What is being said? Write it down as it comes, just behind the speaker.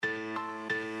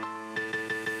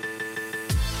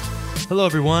Hello,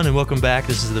 everyone, and welcome back.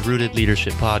 This is the Rooted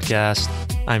Leadership Podcast.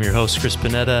 I'm your host, Chris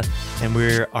Panetta, and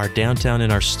we are downtown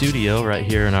in our studio right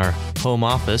here in our home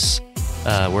office.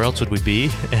 Where else would we be?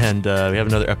 And we have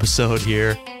another episode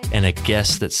here and a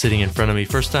guest that's sitting in front of me.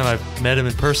 First time I've met him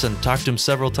in person, talked to him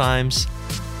several times.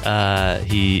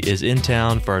 He is in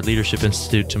town for our Leadership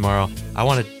Institute tomorrow. I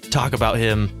want to talk about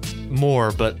him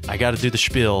more, but I got to do the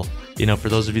spiel. You know, for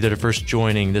those of you that are first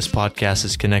joining, this podcast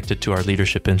is connected to our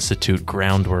Leadership Institute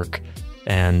groundwork.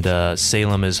 And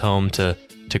Salem is home to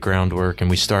groundwork. And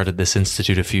we started this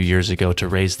institute a few years ago to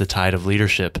raise the tide of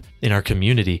leadership in our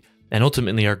community. And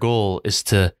ultimately, our goal is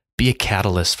to be a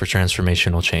catalyst for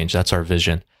transformational change. That's our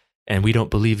vision. And we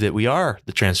don't believe that we are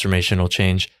the transformational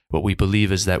change. What we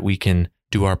believe is that we can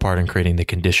do our part in creating the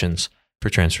conditions for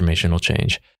transformational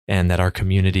change, and that our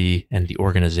community and the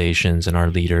organizations and our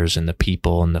leaders and the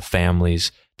people and the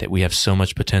families, that we have so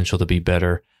much potential to be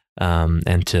better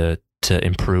and to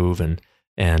improve.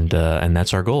 And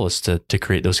that's our goal, is to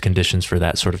create those conditions for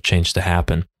that sort of change to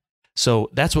happen. So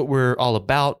that's what we're all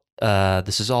about.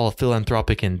 This is all a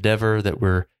philanthropic endeavor that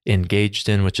we're engaged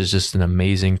in, which is just an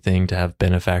amazing thing to have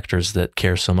benefactors that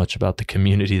care so much about the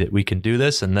community that we can do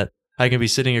this, and that I can be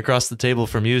sitting across the table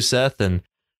from you, Seth.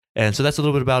 And so that's a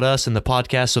little bit about us and the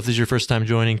podcast. So if this is your first time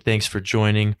joining, thanks for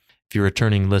joining. If you're a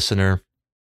returning listener,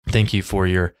 thank you for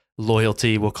your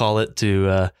loyalty, we'll call it,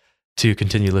 to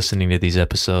continue listening to these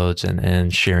episodes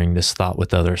and sharing this thought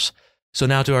with others. So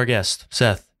now to our guest,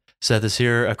 Seth. Seth is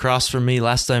here across from me.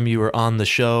 Last time you were on the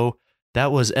show,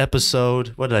 that was episode,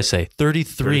 what did I say?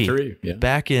 33. 33, yeah.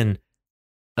 Back in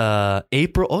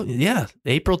April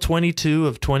 22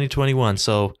 of 2021.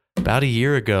 So about a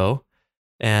year ago.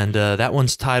 And that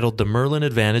one's titled The Merlin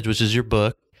Advantage, which is your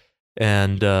book.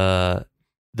 And the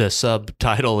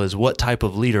subtitle is What Type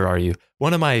of Leader Are You?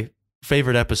 One of my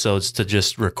favorite episodes to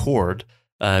just record.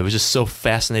 It was just so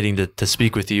fascinating to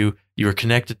speak with you. You were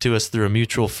connected to us through a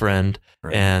mutual friend,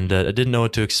 right. And I didn't know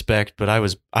what to expect, but I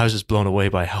was just blown away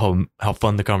by how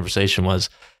fun the conversation was.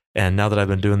 And now that I've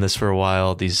been doing this for a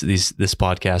while, this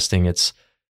podcasting, it's,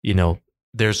 you know,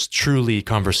 there's truly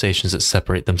conversations that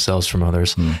separate themselves from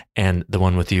others. And the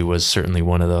one with you was certainly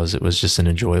one of those. It was just an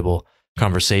enjoyable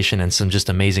conversation and some just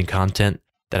amazing content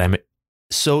that I'm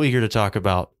so eager to talk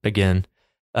about again.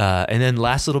 And then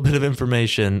last little bit of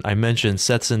information, I mentioned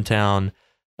Seth's in town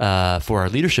for our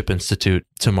Leadership Institute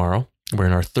tomorrow. We're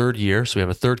in our third year, so we have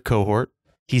a third cohort.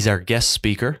 He's our guest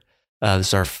speaker. This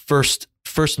is our first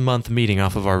month meeting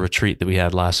off of our retreat that we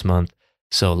had last month.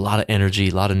 So a lot of energy,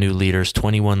 a lot of new leaders,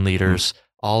 21 leaders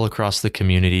all across the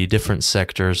community, different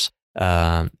sectors.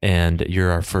 And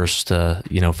you're our first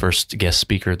guest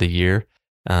speaker of the year.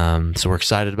 So we're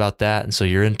excited about that. And so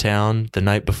you're in town the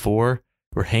night before.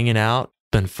 We're hanging out.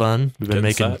 Been fun. We've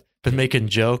been making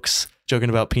jokes, joking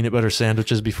about peanut butter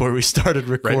sandwiches before we started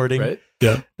recording. Right.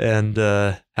 Yeah. And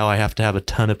how I have to have a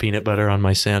ton of peanut butter on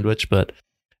my sandwich,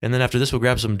 and then after this, we'll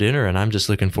grab some dinner, and I'm just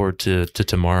looking forward to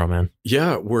tomorrow, man.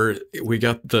 Yeah, we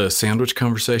got the sandwich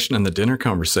conversation and the dinner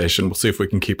conversation. We'll see if we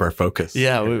can keep our focus.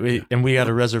 Yeah, we got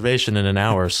a reservation in an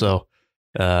hour, so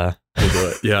we'll do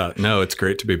it. Yeah, no, it's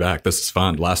great to be back. This is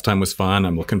fun. Last time was fun.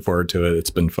 I'm looking forward to it.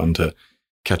 It's been fun to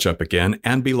catch up again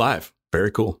and be live. Very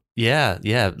cool. Yeah,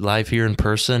 live here in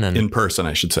person. In person,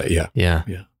 I should say, Yeah,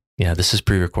 this is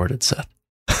pre-recorded, Seth.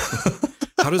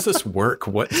 How does this work?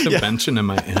 What dimension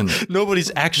am I in?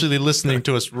 Nobody's actually listening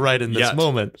to us right in this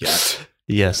moment. Yet.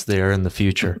 Yes, they are in the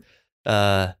future.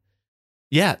 So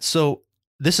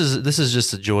this is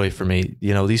just a joy for me.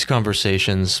 You know, these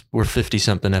conversations, we're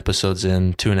 50-something episodes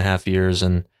in, 2.5 years,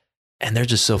 and they're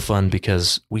just so fun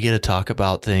because we get to talk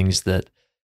about things that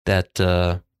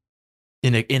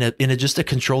in a just a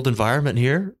controlled environment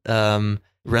here,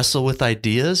 wrestle with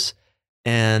ideas.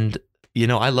 And you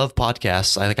know, I love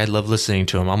podcasts. I love listening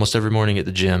to them almost every morning at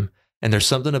the gym. And there's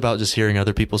something about just hearing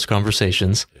other people's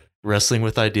conversations, wrestling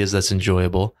with ideas, that's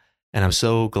enjoyable. And I'm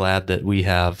so glad that we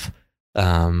have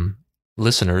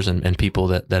listeners and people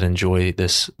that enjoy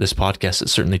this podcast. It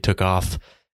certainly took off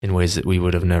in ways that we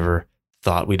would have never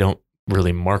thought. We don't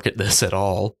really market this at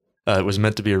all. It was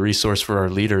meant to be a resource for our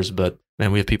leaders, but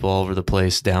man, we have people all over the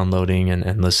place downloading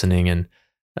and listening. And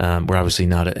we're obviously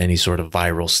not at any sort of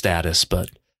viral status, but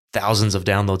thousands of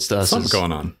downloads to us. Something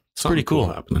going on. Something pretty cool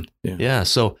happening. Yeah.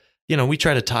 So, you know, we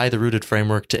try to tie the Rooted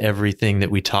framework to everything that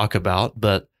we talk about,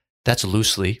 but that's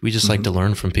loosely. We just like to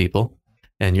learn from people.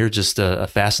 And you're just a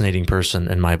fascinating person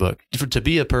in my book. To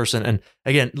be a person, and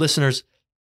again, listeners,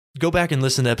 go back and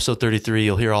listen to episode 33.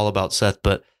 You'll hear all about Seth,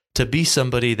 but to be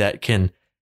somebody that can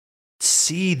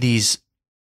see these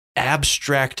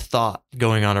abstract thought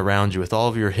going on around you with all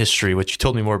of your history, which you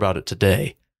told me more about it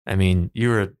today. I mean,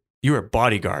 you're You were a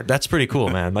bodyguard. That's pretty cool,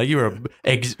 man. Like you were,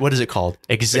 what is it called?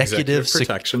 Executive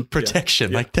protection.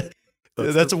 Protection. Yeah. Like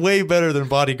that's way better than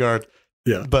bodyguard.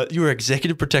 Yeah. But you were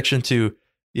executive protection to,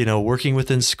 working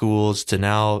within schools to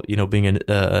now, being an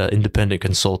independent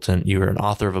consultant. You were an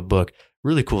author of a book.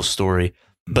 Really cool story.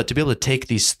 But to be able to take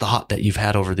these thought that you've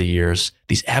had over the years,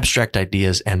 these abstract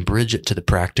ideas, and bridge it to the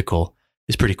practical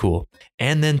is pretty cool.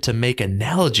 And then to make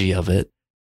analogy of it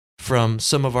from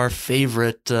some of our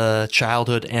favorite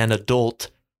childhood and adult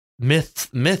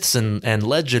myths and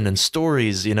legend and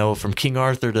stories, from King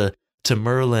Arthur to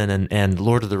Merlin and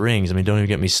Lord of the Rings. I mean, don't even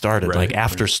get me started. Right, like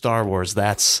after Star Wars,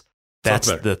 that's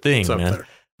the thing,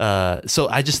 man. So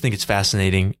I just think it's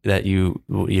fascinating that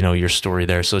your story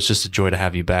there. So it's just a joy to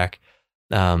have you back.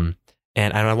 And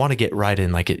I want to get right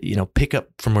in, pick up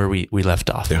from where we left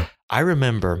off. Yeah. I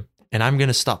remember, and I'm going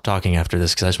to stop talking after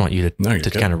this because I just want you to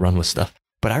kind of run with stuff.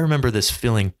 But I remember this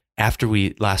feeling after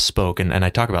we last spoke, and I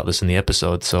talk about this in the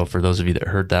episode. So for those of you that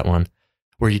heard that one,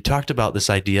 where you talked about this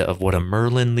idea of what a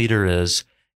Merlin leader is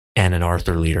and an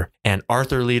Arthur leader. And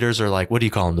Arthur leaders are like, what do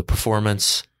you call them? The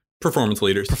performance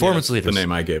leaders. Performance leaders. The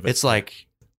name I gave it. It's like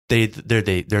they're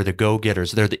the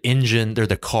go-getters. They're the engine. They're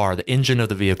the car, the engine of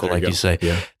the vehicle, like you say.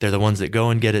 Yeah. They're the ones that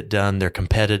go and get it done. They're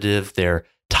competitive. They're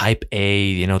type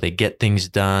A. They get things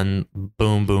done.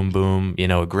 Boom, boom, boom.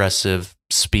 Aggressive,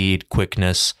 speed,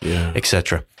 quickness,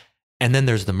 etc. And then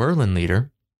there's the Merlin leader,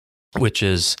 which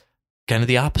is kind of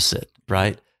the opposite,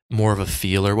 right? More of a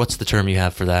feeler. What's the term you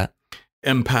have for that?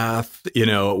 Empath.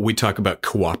 We talk about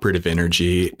cooperative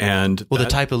energy, and the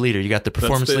type of leader. You got the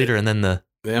performance leader, and then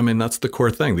that's the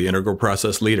core thing, the integral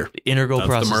process leader. The integral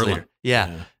process leader.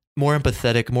 Yeah. More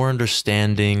empathetic, more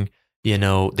understanding.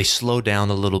 They slow down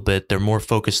a little bit. They're more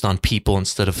focused on people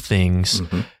instead of things,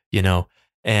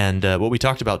 And what we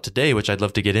talked about today, which I'd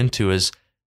love to get into, is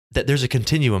that there's a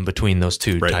continuum between those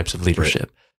two types of leadership.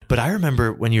 Right. But I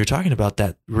remember when you were talking about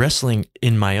that, wrestling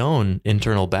in my own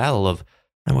internal battle of,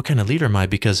 man, what kind of leader am I?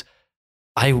 Because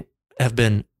I have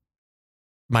been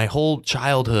my whole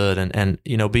childhood and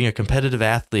being a competitive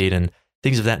athlete and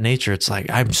things of that nature. It's like,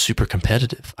 I'm super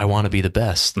competitive. I want to be the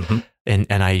best. Mm-hmm.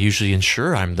 And I usually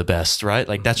ensure I'm the best, right?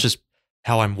 Like that's just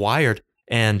how I'm wired.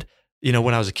 And,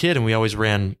 when I was a kid and we always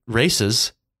ran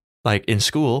races, like in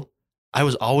school, I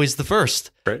was always the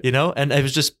first, right. And it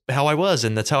was just how I was.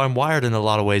 And that's how I'm wired in a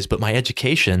lot of ways. But my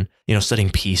education, studying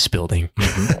peace building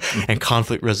and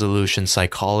conflict resolution,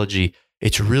 psychology,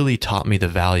 it's really taught me the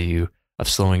value of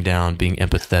slowing down, being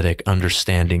empathetic,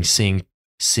 understanding,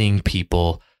 seeing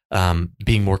people,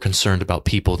 being more concerned about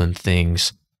people than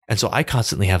things. And so I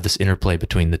constantly have this interplay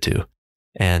between the two.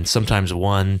 And sometimes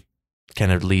one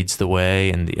kind of leads the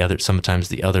way and sometimes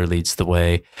the other leads the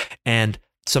way. And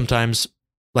sometimes,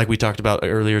 like we talked about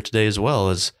earlier today as well,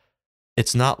 is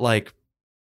it's not like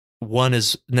one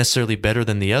is necessarily better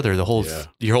than the other.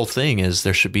 Your whole thing is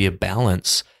there should be a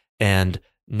balance, and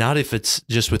not if it's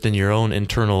just within your own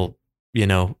internal,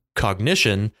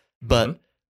 cognition, but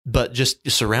just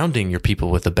surrounding your people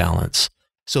with a balance.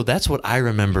 So that's what I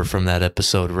remember from that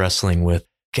episode, wrestling with,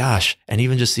 gosh. And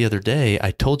even just the other day,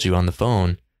 I told you on the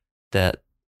phone that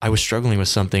I was struggling with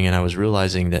something, and I was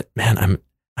realizing that, man,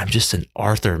 I'm just an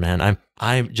Arthur, man.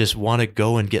 I just want to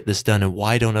go and get this done. And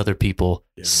why don't other people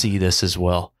see this as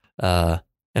well? And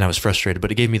I was frustrated,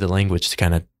 but it gave me the language to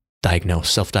kind of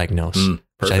self-diagnose,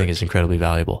 which I think is incredibly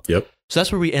valuable. Yep. So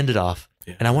that's where we ended off.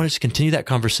 Yeah. And I wanted to continue that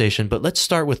conversation, but let's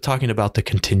start with talking about the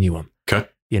continuum. Okay.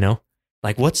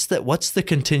 Like what's the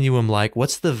continuum like?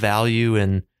 What's the value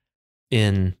in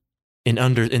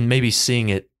maybe seeing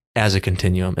it as a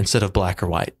continuum instead of black or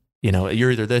white?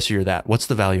 You're either this or you're that. What's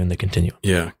the value in the continuum?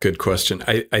 Yeah, good question.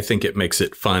 I think it makes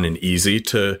it fun and easy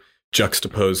to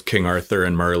juxtapose King Arthur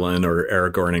and Merlin or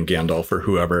Aragorn and Gandalf or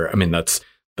whoever. I mean, that's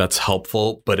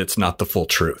helpful, but it's not the full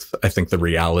truth. I think the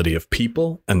reality of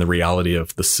people and the reality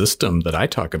of the system that I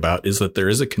talk about is that there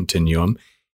is a continuum,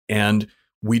 and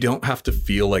we don't have to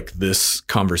feel like this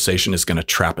conversation is going to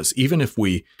trap us. Even if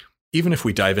we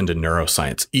dive into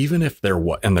neuroscience, even if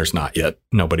and there's not yet,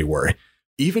 nobody worry.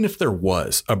 Even if there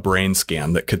was a brain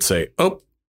scan that could say, oh,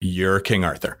 you're King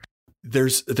Arthur,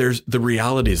 there's the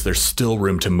reality is there's still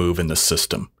room to move in the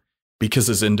system, because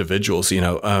as individuals,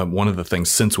 one of the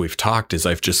things since we've talked is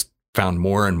I've just found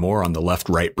more and more on the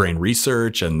left-right brain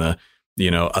research and the,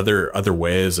 other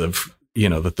ways of,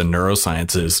 that the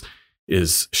neuroscience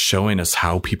is showing us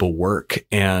how people work,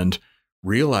 and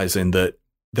realizing that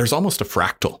there's almost a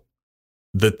fractal.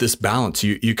 That this balance,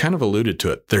 you kind of alluded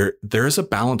to it, there is a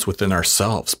balance within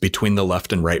ourselves between the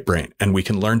left and right brain, and we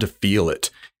can learn to feel it,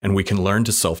 and we can learn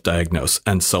to self-diagnose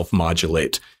and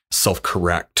self-modulate,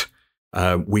 self-correct.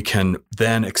 We can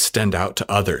then extend out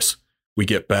to others We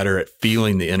get better at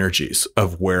feeling the energies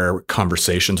of where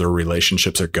conversations or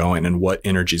relationships are going and what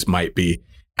energies might be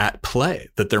at play,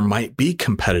 that there might be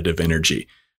competitive energy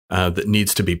that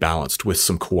needs to be balanced with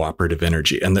some cooperative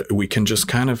energy. And that we can just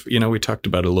kind of, we talked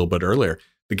about it a little bit earlier,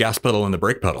 the gas pedal and the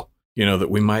brake pedal,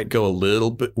 that we might go a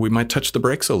little bit, we might touch the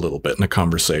brakes a little bit in a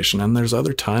conversation. And there's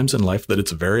other times in life that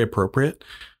it's very appropriate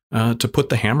to put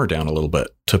the hammer down a little bit,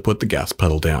 to put the gas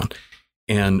pedal down.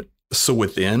 And so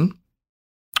within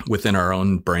our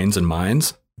own brains and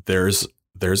minds, there's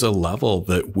a level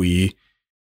that we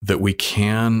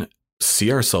can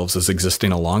see ourselves as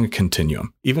existing along a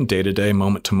continuum, even day to day,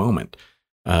 moment to moment.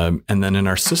 And then in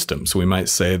our systems, we might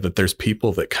say that there's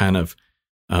people that kind of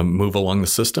move along the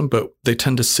system, but they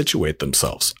tend to situate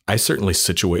themselves. I certainly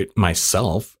situate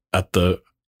myself at the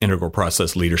integral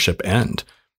process leadership end.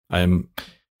 I'm,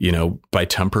 by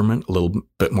temperament, a little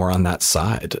bit more on that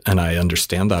side. And I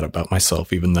understand that about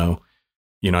myself, even though,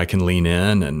 I can lean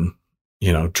in and,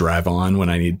 drive on when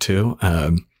I need to.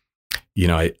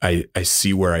 I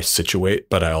see where I situate,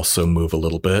 but I also move a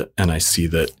little bit. And I see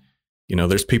that,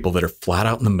 there's people that are flat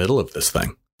out in the middle of this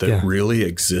thing that really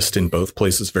exist in both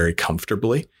places very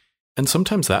comfortably. And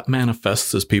sometimes that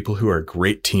manifests as people who are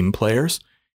great team players,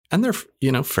 and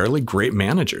they're, fairly great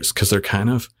managers because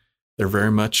they're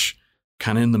very much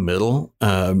kind of in the middle.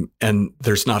 And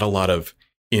there's not a lot of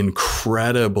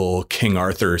incredible King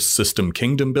Arthur system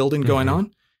kingdom building going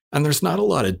on. And there's not a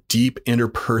lot of deep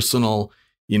interpersonal,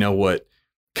 what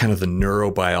kind of the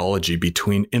neurobiology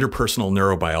between interpersonal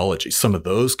neurobiology. Some of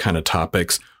those kind of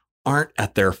topics aren't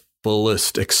at their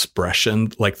fullest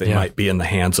expression like they might be in the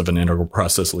hands of an integral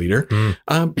process leader.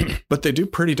 But they do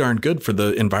pretty darn good for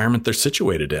the environment they're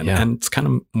situated in. And it's kind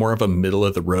of more of a middle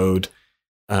of the road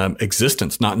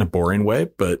existence, not in a boring way,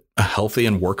 but a healthy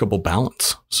and workable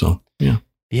balance. So, yeah.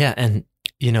 Yeah. And,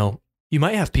 you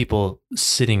might have people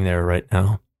sitting there right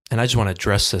now, and I just want to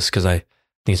address this because I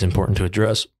think it's important to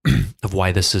address of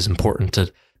why this is important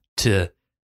to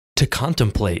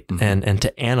contemplate and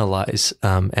to analyze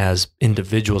as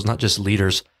individuals, not just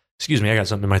leaders. Excuse me, I got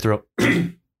something in my throat.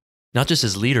 Not just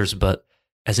as leaders, but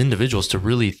as individuals to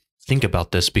really think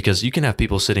about this, because you can have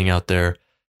people sitting out there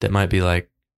that might be like,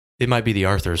 it might be the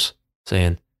Arthurs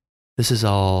saying, this is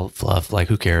all fluff. Like,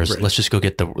 who cares? Right. Let's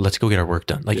get our work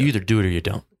done. Like, you either do it or you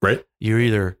don't. Right. You're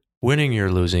either winning,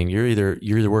 you're losing. You're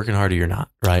either working hard or you're not.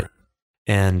 Right.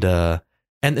 And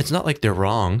it's not like they're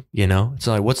wrong. It's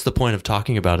not like, what's the point of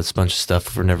talking about this bunch of stuff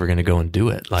if we're never going to go and do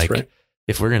it? Like,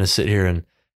 if we're going to sit here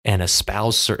and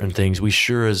espouse certain things, we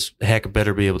sure as heck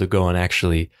better be able to go and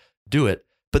actually do it.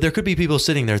 But there could be people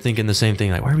sitting there thinking the same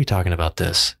thing. Like, why are we talking about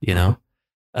this?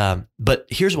 But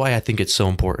here's why I think it's so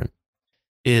important,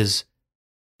 is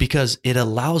because it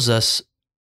allows us,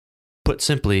 put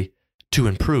simply, to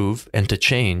improve and to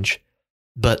change,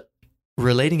 but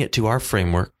relating it to our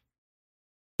framework,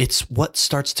 it's what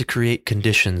starts to create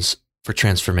conditions for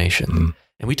transformation.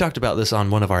 And we talked about this on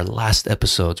one of our last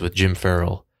episodes with Jim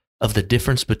Farrell, of the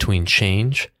difference between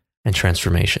change and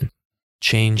transformation.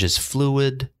 Change is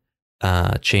fluid.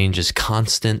 Change is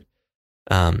constant.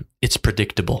 It's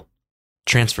predictable.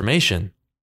 Transformation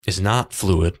is not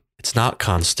fluid. It's not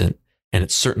constant. And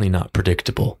it's certainly not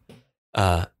predictable.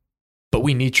 But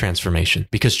we need transformation,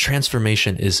 because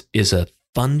transformation is a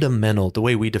fundamental, the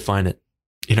way we define it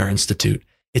in our institute,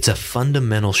 it's a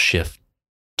fundamental shift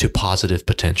to positive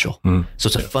potential. So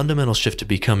it's a fundamental shift to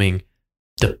becoming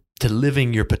to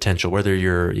living your potential, whether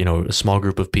you're, a small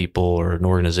group of people or an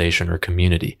organization or a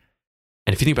community.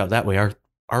 And if you think about it that way, our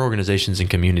organizations and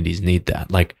communities need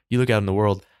that. Like, you look out in the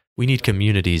world, we need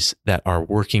communities that are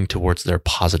working towards their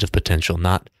positive potential,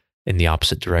 not in the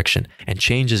opposite direction. And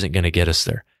change isn't going to get us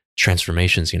there.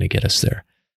 Transformation is going to get us there.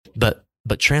 But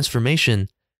transformation,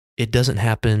 it doesn't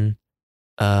happen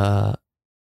in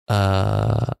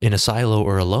a silo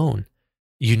or alone.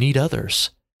 You need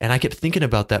others. And I kept thinking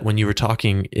about that when you were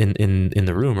talking in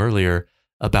the room earlier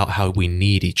about how we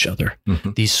need each other.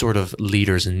 These sort of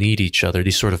leaders need each other.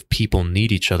 These sort of people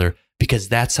need each other, because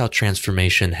that's how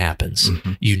transformation happens.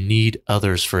 You need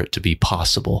others for it to be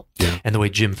possible. And the way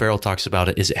Jim Farrell talks about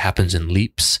it is it happens in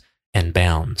leaps and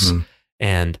bounds.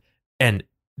 And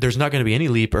there's not going to be any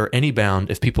leap or any bound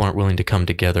if people aren't willing to come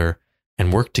together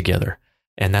and work together.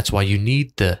 And that's why you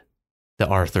need the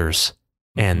Arthurs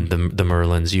and the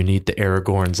Merlins. You need the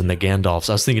Aragorns and the Gandalfs.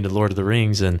 I was thinking of Lord of the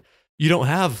Rings, and you don't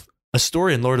have a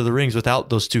story in Lord of the Rings without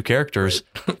those two characters.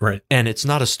 Right. And it's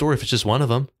not a story if it's just one of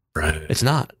them. Right. It's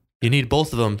not. You need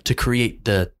both of them to create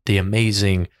the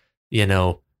amazing,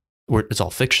 it's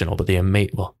all fictional, but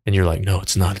and you're like, no,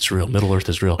 it's not. It's real. Middle Earth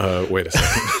is real. Wait a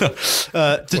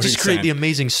second. To just create the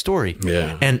amazing story.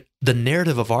 Yeah. And the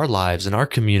narrative of our lives and our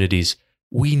communities,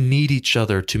 we need each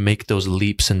other to make those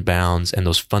leaps and bounds and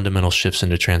those fundamental shifts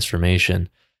into transformation.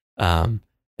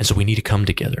 And so we need to come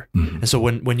together. Mm-hmm. And so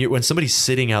when somebody's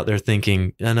sitting out there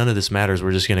thinking, none of this matters,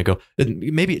 we're just going to go,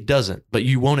 maybe it doesn't, but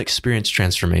you won't experience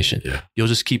transformation. Yeah. You'll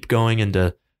just keep going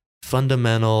into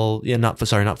fundamental, not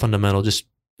fundamental, just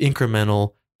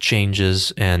incremental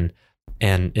changes. And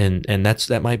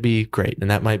that might be great. And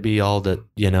that might be all that,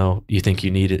 you think we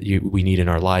need in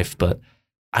our life. But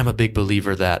I'm a big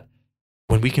believer that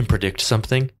when we can predict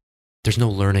something, there's no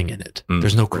learning in it.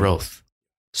 There's no growth.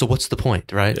 So what's the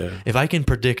point, right? Yeah. If I can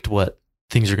predict what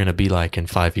things are going to be like in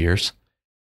 5 years,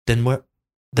 then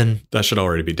that should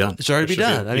already be done. It's already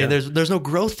done. I mean, there's no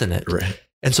growth in it. Right.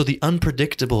 And so the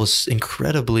unpredictable is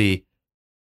it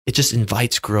just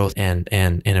invites growth and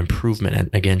improvement and,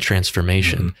 again,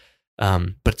 transformation.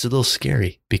 Mm-hmm. But it's a little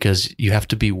scary because you have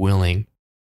to be willing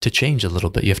to change a little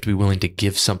bit. You have to be willing to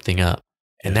give something up.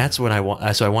 And that's what I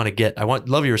want. So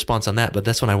love your response on that, but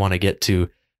that's when I want to get to,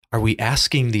 are we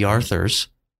asking the Arthurs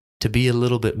to be a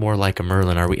little bit more like a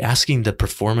Merlin? Are we asking the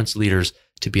performance leaders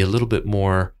to be a little bit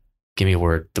more, give me a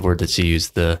word, the word that's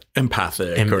used, the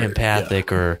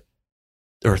empathic or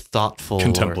thoughtful,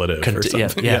 contemplative or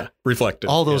something. Yeah. Reflective.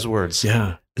 All those words.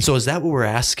 Yeah. And so is that what we're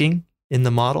asking in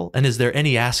the model? And is there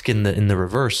any ask in the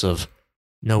reverse of,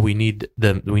 no, we need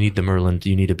the Merlin,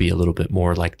 you need to be a little bit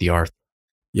more like the Arthur?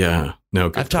 Yeah.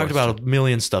 No, I've talked about a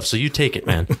million stuff, so you take it,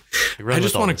 man. I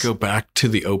just want to go back to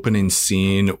the opening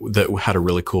scene that had a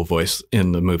really cool voice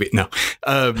in the movie. No,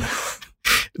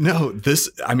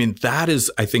 that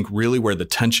is, I think, really where the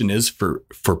tension is for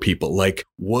people. Like,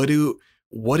 what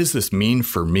does this mean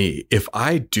for me? If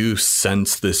I do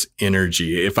sense this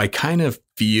energy, if I kind of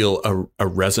feel a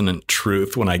resonant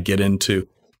truth when I get into,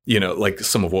 like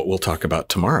some of what we'll talk about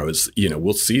tomorrow is,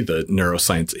 we'll see the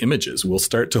neuroscience images. We'll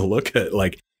start to look at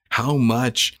like how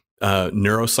much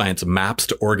neuroscience maps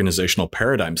to organizational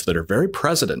paradigms that are very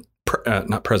present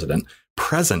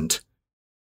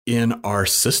in our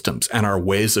systems and our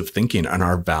ways of thinking and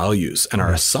our values and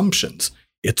our assumptions.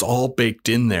 It's all baked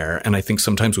in there. And I think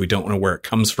sometimes we don't know where it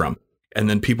comes from. And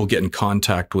then people get in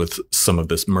contact with some of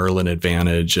this Merlin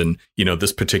Advantage and,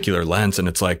 this particular lens. And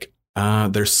it's like,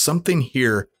 there's something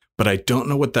here, but I don't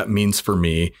know what that means for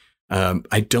me.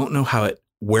 I don't know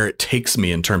where it takes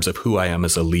me in terms of who I am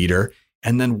as a leader,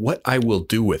 and then what I will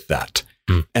do with that.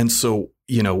 And so,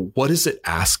 what is it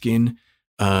asking?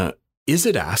 Is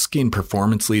it asking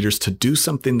performance leaders to do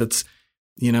something that's,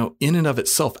 in and of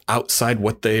itself outside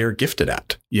what they are gifted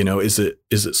at? Is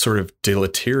it sort of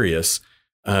deleterious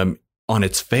on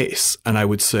its face? And I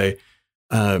would say,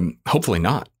 hopefully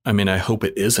not. I mean, I hope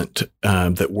it isn't,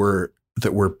 that we're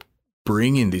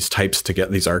bringing these types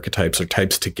together, these archetypes or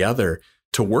types together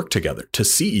to work together, to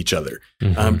see each other,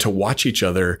 to watch each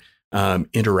other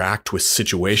interact with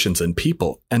situations and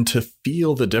people, and to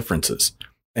feel the differences,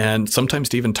 and sometimes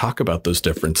to even talk about those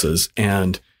differences,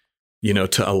 and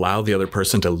to allow the other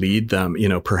person to lead them.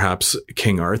 Perhaps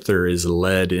King Arthur is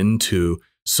led into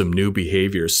some new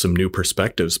behaviors, some new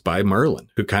perspectives by Merlin,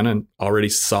 who kind of already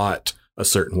saw it a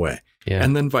certain way. Yeah.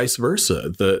 And then vice versa,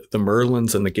 the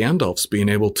Merlins and the Gandalfs being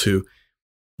able to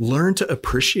learn to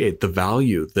appreciate the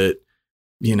value that,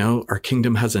 our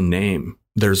kingdom has a name.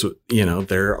 There's,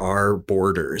 there are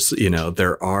borders,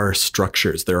 there are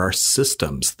structures, there are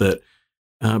systems that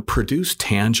produce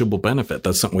tangible benefit.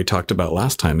 That's something we talked about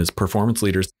last time, is performance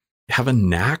leaders have a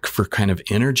knack for kind of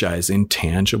energizing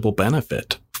tangible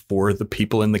benefit for the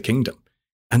people in the kingdom.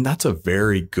 And that's a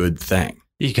very good thing.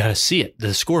 You got to see it,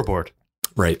 the scoreboard.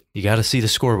 Right. You got to see the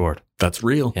scoreboard. That's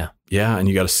real. Yeah. Yeah. And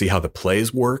you got to see how the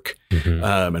plays work,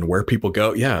 and where people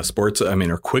go. Yeah. Sports,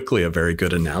 are quickly a very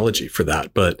good analogy for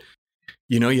that. But,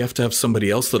 you have to have somebody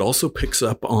else that also picks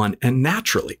up on and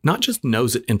naturally, not just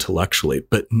knows it intellectually,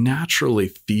 but naturally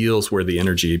feels where the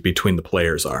energy between the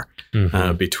players are,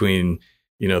 between,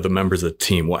 the members of the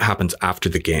team, what happens after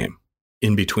the game,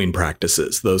 in between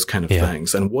practices, those kind of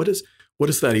things. And what is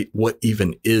that? What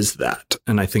even is that?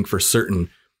 And I think for certain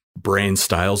brain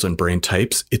styles and brain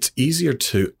types, it's easier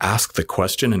to ask the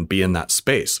question and be in that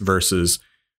space versus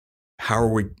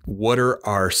what are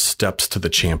our steps to the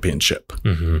championship?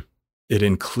 It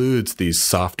includes these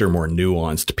softer, more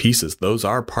nuanced pieces. Those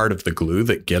are part of the glue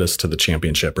that get us to the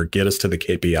championship or get us to the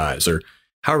KPIs or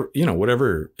how,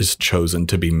 whatever is chosen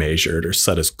to be measured or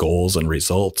set as goals and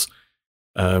results.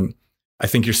 I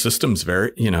think your system's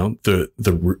very,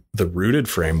 the rooted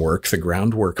framework, the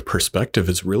groundwork perspective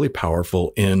is really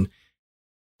powerful in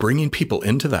bringing people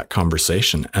into that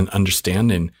conversation and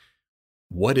understanding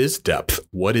what is depth,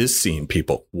 what is seeing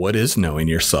people, what is knowing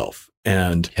yourself.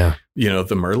 And,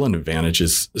 the Merlin Advantage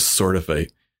is sort of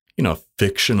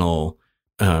fictional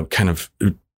kind of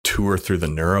tour through the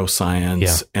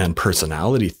neuroscience and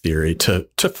personality theory to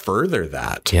further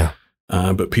that. Yeah.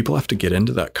 But people have to get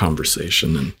into that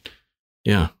conversation.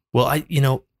 And Well,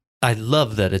 I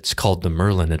love that it's called the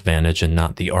Merlin Advantage and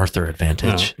not the Arthur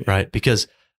Advantage, right? Because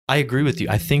I agree with you.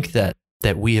 I think that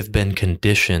we have been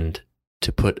conditioned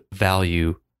to put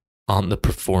value on the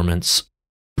performance.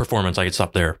 I could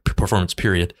stop there. Performance,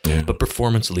 period. Yeah. But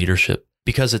performance leadership,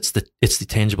 because it's the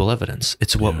tangible evidence.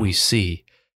 It's what we see.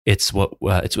 It's what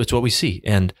we see,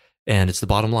 and it's the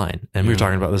bottom line. And we were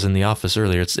talking about this in the office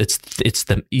earlier. It's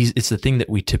the thing that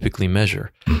we typically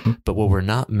measure. Mm-hmm. But what we're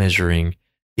not measuring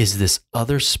is this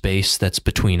other space that's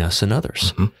between us and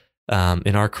others. Mm-hmm.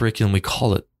 In our curriculum, we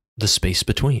call it the space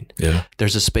between. Yeah.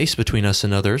 There's a space between us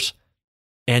and others,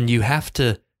 and you have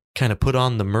to kind of put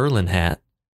on the Merlin hat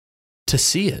to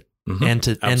see it, and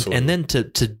then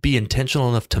to be intentional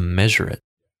enough to measure it.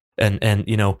 And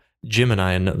Jim and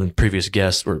I and the previous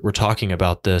guests were talking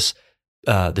about this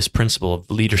principle of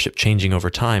leadership changing over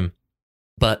time.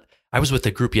 But I was with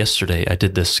a group yesterday. I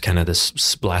did this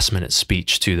last minute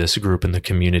speech to this group in the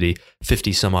community,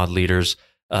 50 some odd leaders,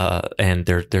 and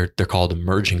they're called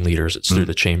emerging leaders. It's through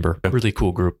the chamber. Really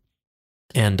cool group.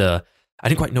 And I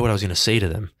didn't quite know what I was going to say to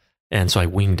them. And so I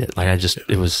winged it.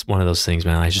 It was one of those things,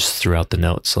 man. I just threw out the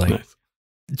notes.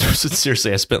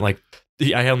 Seriously, I spent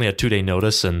I only had 2-day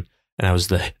notice, and I was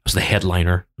the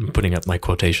headliner. I'm putting up my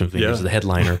quotation fingers. The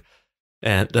headliner.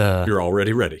 And you're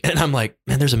already ready. And I'm like,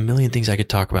 man, there's a million things I could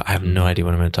talk about. I have no idea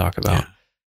what I'm going to talk about. Yeah.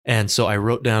 And so I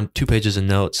wrote down 2 pages of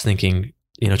notes thinking,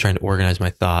 trying to organize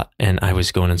my thought, and I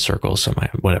was going in circles,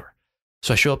 whatever.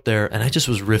 So I show up there, and I just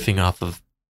was riffing off of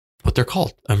what they're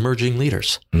called, emerging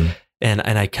leaders. And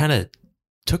I kind of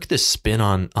took this spin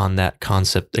on that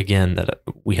concept again that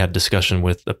we had discussion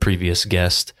with a previous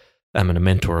guest. I'm a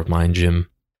mentor of mine, Jim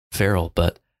Farrell,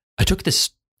 but I took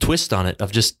this twist on it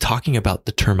of just talking about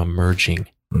the term emerging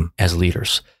as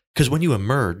leaders. Because when you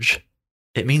emerge,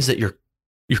 it means that you're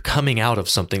coming out of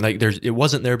something. It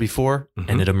wasn't there before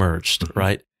and it emerged,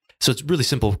 right? So it's a really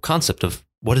simple concept of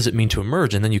what does it mean to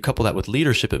emerge? And then you couple that with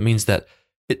leadership. It means that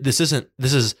this is, and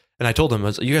I told them,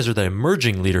 you guys are the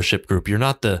emerging leadership group. You're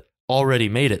not the already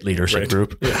made it leadership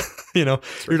group. Yeah.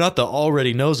 You're not the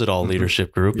already knows it all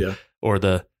leadership group or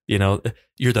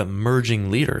you're the emerging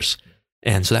leaders.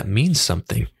 And so that means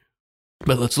something.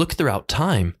 But let's look throughout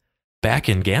time, back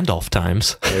in Gandalf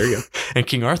times there you go. and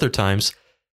King Arthur times,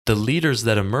 the leaders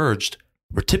that emerged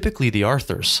were typically the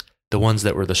Arthurs, the ones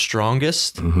that were the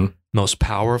strongest, most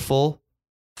powerful,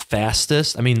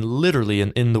 fastest. I mean, literally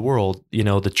in the world,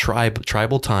 the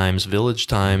tribal times, village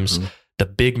times, the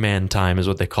big man time is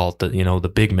what they call it.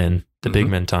 The big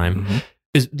men time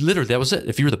is literally, that was it.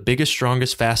 If you were the biggest,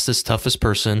 strongest, fastest, toughest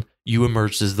person, you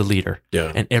emerged as the leader.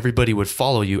 Yeah. And everybody would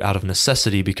follow you out of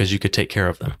necessity because you could take care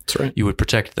of them. That's right. You would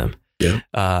protect them. Yeah.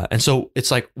 And so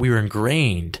it's like we were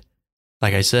ingrained,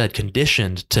 like I said,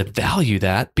 conditioned to value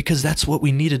that because that's what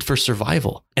we needed for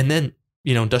survival. And then,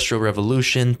 Industrial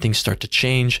Revolution, things start to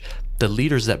change. The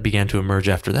leaders that began to emerge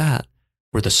after that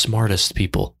were the smartest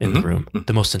people in the room,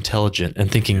 the most intelligent,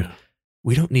 and thinking,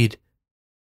 we don't need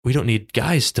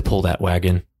guys to pull that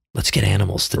wagon. Let's get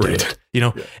animals to do it.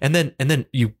 And then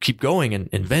you keep going, and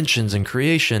inventions and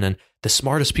creation, and the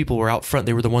smartest people were out front.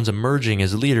 They were the ones emerging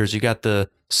as leaders. You got the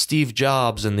Steve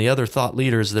Jobs and the other thought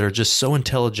leaders that are just so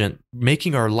intelligent,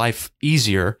 making our life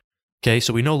easier. Okay,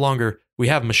 so we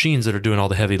have machines that are doing all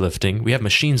the heavy lifting. We have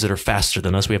machines that are faster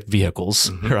than us. We have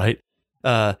vehicles, right?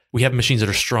 We have machines that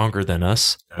are stronger than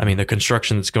us. I mean, the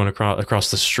construction that's going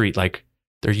across the street,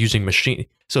 they're using machine.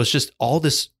 So it's just all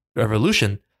this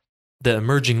revolution. The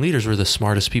emerging leaders were the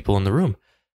smartest people in the room.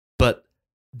 But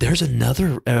there's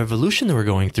another evolution that we're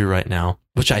going through right now,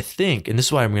 which I think, and this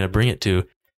is why I'm going to bring it to,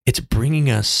 it's bringing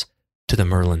us to the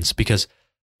Merlins, because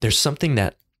there's something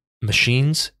that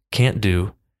machines can't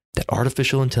do, that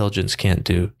artificial intelligence can't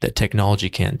do, that technology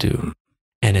can't do.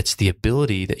 And it's the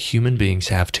ability that human beings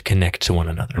have to connect to one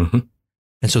another.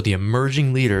 And so the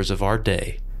emerging leaders of our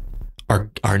day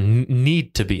are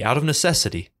need to be out of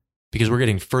necessity, because we're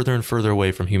getting further and further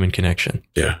away from human connection.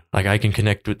 Yeah. I can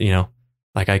connect with,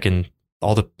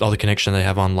 all the connection they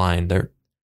have online, they're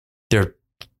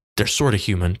sort of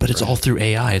human, but it's all through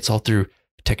AI. It's all through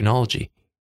technology.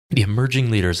 The emerging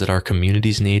leaders that our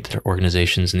communities need, that our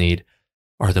organizations need,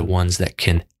 are the ones that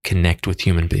can connect with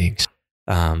human beings,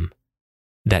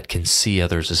 that can see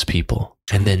others as people,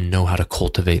 and then know how to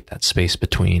cultivate that space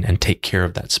between and take care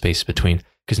of that space between,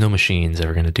 because no machine's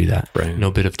ever going to do that. Right.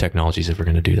 No bit of technology is ever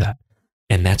going to do that.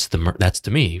 And that's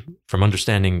to me, from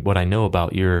understanding what I know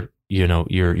about your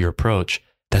approach,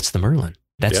 that's the Merlin.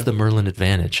 That's the Merlin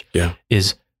advantage. Yeah.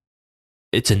 Is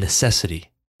it's a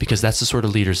necessity because that's the sort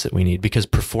of leaders that we need. Because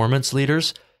performance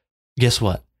leaders, guess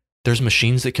what? There's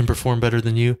machines that can perform better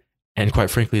than you. And quite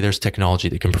frankly, there's technology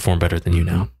that can perform better than you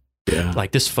now. Yeah.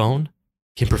 Like this phone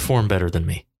can perform better than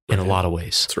me in a lot of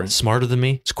ways. That's right. It's smarter than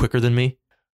me. It's quicker than me.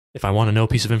 If I want to know a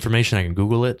piece of information, I can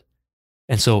Google it.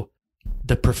 And so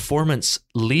the performance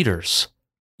leaders,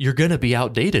 you're going to be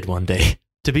outdated one day,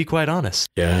 to be quite honest.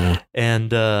 Yeah. And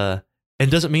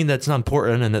doesn't mean that's not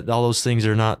important and that all those things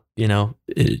are not,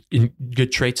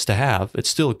 good traits to have. It's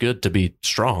still good to be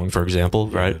strong, for example,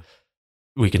 right?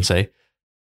 We can say.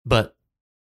 But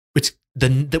it's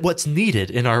what's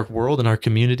needed in our world, in our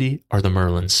community, are the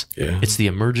Merlins. Yeah. It's the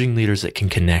emerging leaders that can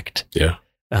connect. Yeah.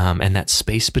 And that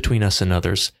space between us and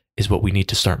others is what we need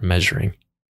to start measuring.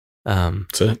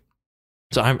 That's it.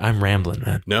 So I'm rambling,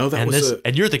 man. No,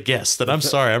 and you're the guest. And I'm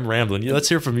sorry, I'm rambling. Let's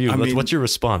hear from you. What's your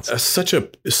response? Such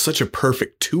a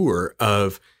perfect tour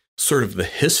of sort of the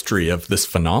history of this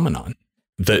phenomenon.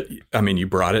 That, I mean, you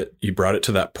brought it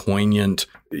to that poignant,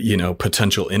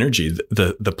 potential energy.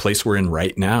 The place we're in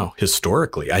right now,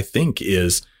 historically, I think,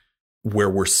 is where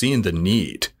we're seeing the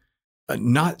need,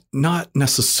 not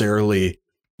necessarily,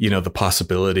 the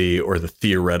possibility or the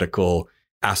theoretical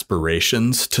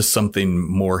aspirations to something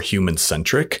more human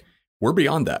centric. We're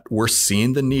beyond that. We're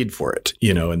seeing the need for it,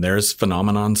 and there's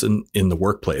phenomenons in the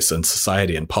workplace and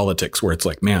society and politics where it's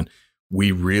like, man,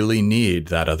 we really need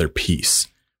that other piece.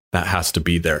 That has to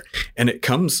be there. And it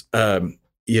comes, there's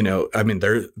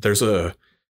a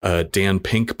Dan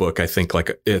Pink book, I think,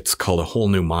 like it's called A Whole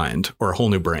New Mind or A Whole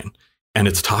New Brain. And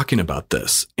it's talking about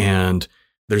this. And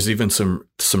there's even some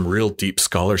real deep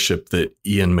scholarship that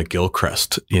Ian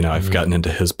McGilchrist, I've gotten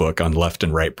into his book on left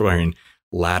and right brain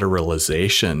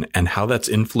lateralization and how that's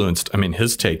influenced. I mean,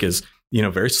 his take is,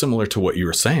 very similar to what you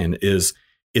were saying, is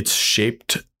it's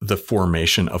shaped the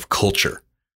formation of culture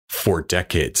for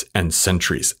decades and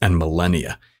centuries and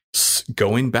millennia,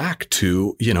 going back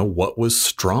to, what was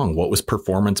strong, what was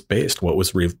performance based, what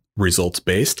was results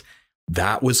based,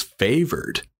 that was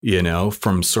favored,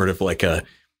 from sort of like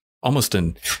almost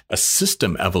a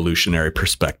system evolutionary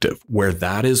perspective, where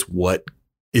that is what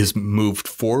is moved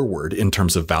forward in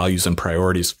terms of values and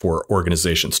priorities for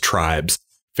organizations, tribes,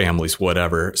 families,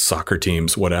 whatever, soccer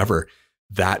teams, whatever.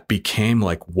 That became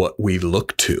like what we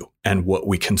look to and what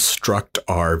we construct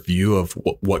our view of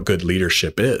what good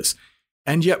leadership is.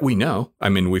 And yet we know,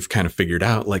 we've kind of figured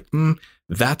out like,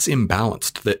 that's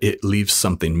imbalanced, that it leaves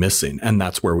something missing. And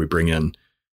that's where we bring in,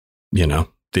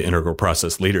 the integral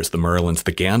process leaders, the Merlins,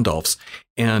 the Gandalfs.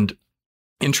 And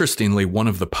interestingly, one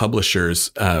of the publishers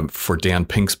for Dan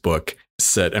Pink's book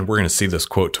said, and we're going to see this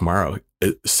quote tomorrow,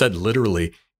 it said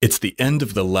literally, it's the end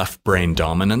of the left brain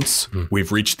dominance.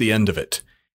 We've reached the end of it.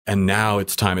 And now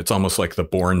it's time. It's almost like the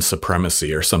Bourne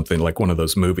Supremacy or something, like one of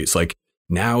those movies. Like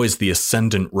now is the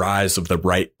ascendant rise of the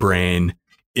right brain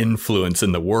influence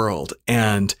in the world.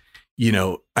 And,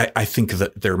 I think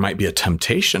that there might be a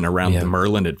temptation around the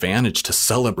Merlin Advantage to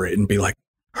celebrate and be like,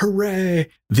 hooray,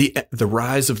 the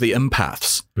rise of the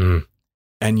empaths.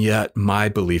 And yet my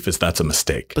belief is that's a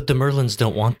mistake. But the Merlins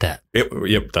don't want that.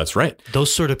 Yep, that's right.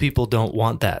 Those sort of people don't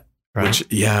want that, right?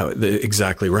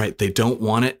 Exactly right. They don't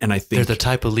want it. And I think they're the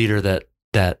type of leader that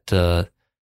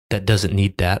doesn't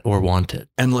need that or want it.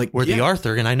 And like, the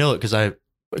Arthur, and I know it because I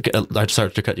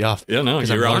started to cut you off. Yeah, no,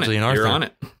 you're on it. You're on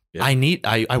it. Yeah.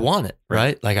 I want it,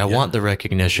 right? Like I want the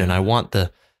recognition. I want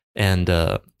and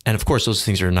of course those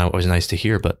things are not always nice to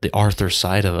hear, but the Arthur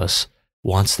side of us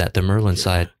wants that. The Merlin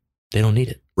side, they don't need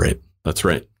it. Right. That's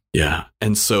right. Yeah.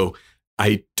 And so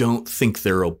I don't think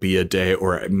there'll be a day,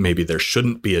 or maybe there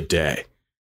shouldn't be a day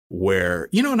where,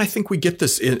 and I think we get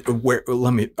this where,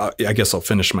 I guess I'll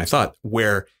finish my thought,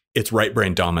 where it's right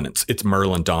brain dominance, it's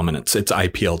Merlin dominance, it's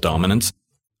IPL dominance.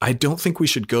 I don't think we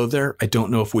should go there. I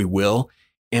don't know if we will.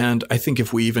 And I think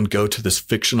if we even go to this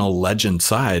fictional legend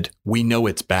side, we know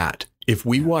it's bad. If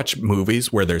we watch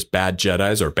movies where there's bad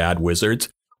Jedis or bad wizards,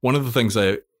 one of the things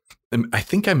I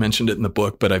think I mentioned it in the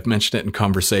book, but I've mentioned it in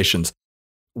conversations.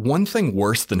 One thing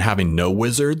worse than having no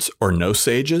wizards or no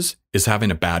sages is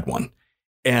having a bad one.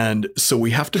 And so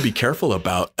we have to be careful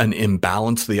about an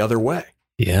imbalance the other way.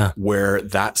 Yeah. Where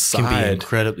that side can be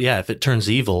incredible. Yeah. If it turns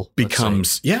evil,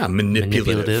 becomes,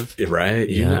 manipulative, right?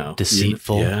 Yeah.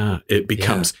 Deceitful. It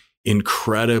becomes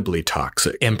incredibly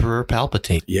toxic. Emperor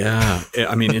Palpatine. Yeah.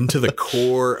 Into the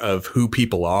core of who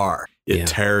people are. It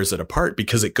tears it apart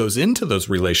because it goes into those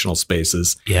relational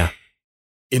spaces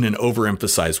in an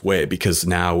overemphasized way, because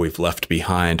now we've left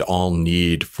behind all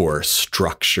need for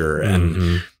structure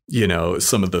and,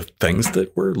 some of the things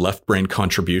that were left brain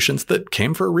contributions that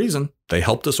came for a reason. They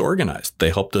helped us organize. They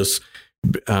helped us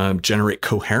generate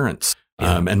coherence.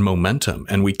 and momentum,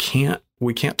 and we can't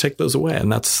take those away.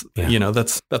 And that's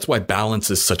that's why balance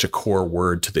is such a core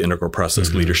word to the integral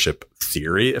process leadership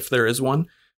theory, if there is one.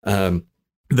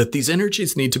 That these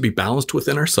energies need to be balanced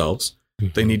within ourselves.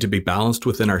 They need to be balanced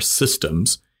within our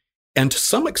systems, and to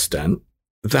some extent,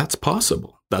 that's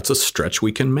possible. That's a stretch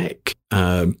we can make.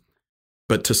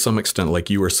 But to some extent, like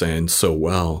you were saying so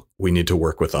well, we need to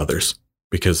work with others,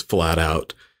 because flat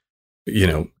out,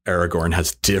 Aragorn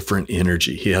has different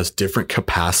energy. He has different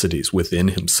capacities within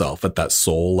himself at that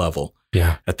soul level,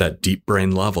 at that deep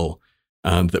brain level,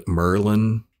 that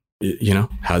Merlin,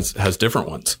 has different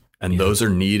ones. And those are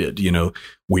needed.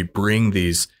 We bring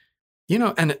these,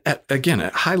 and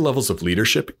at high levels of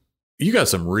leadership, you got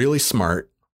some really smart,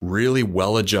 really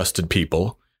well-adjusted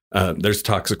people. There's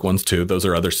toxic ones too. Those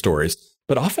are other stories.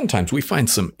 But oftentimes we find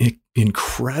some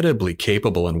incredibly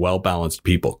capable and well-balanced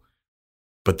people.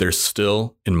 But there's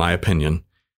still, in my opinion,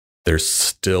 there's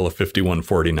still a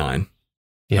 51-49.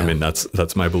 Yeah. I mean,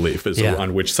 that's my belief, is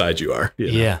on which side you are.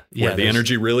 Where the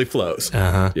energy really flows.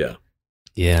 Yeah.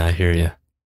 Yeah, I hear you.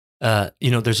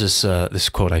 There's this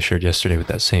quote I shared yesterday with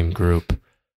that same group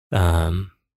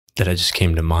that I just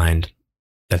came to mind.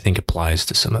 I think applies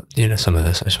to some of this.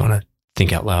 I just want to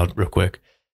think out loud real quick.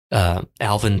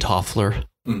 Alvin Toffler,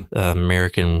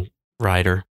 American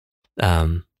writer,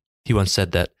 he once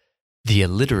said that the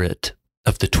illiterate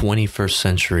of the 21st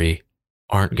century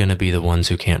aren't going to be the ones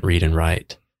who can't read and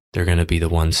write. They're going to be the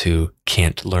ones who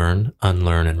can't learn,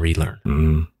 unlearn, and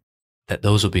relearn. That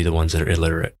those will be the ones that are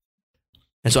illiterate.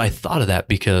 And so I thought of that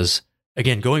because,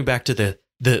 again, going back to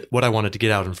the what I wanted to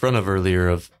get out in front of earlier,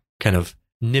 of kind of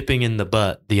nipping in the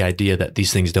butt the idea that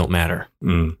these things don't matter,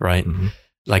 right?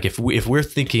 Like if we're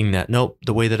thinking that, nope,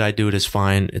 the way that I do it is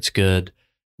fine, it's good.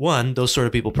 One, those sort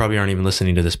of people probably aren't even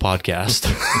listening to this podcast.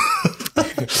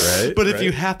 Right. But if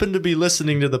you happen to be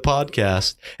listening to the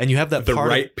podcast and you have that the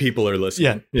right people are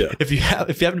listening. Yeah. If you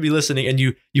happen to be listening and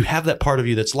you have that part of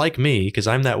you that's like me, because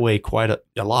I'm that way quite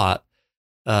a lot,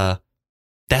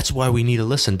 that's why we need to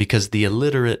listen, because the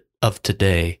illiterate of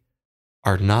today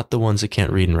are not the ones that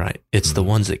can't read and write. It's the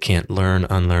ones that can't learn,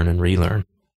 unlearn, and relearn.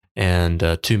 And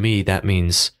to me, that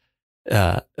means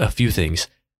a few things.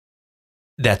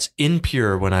 That's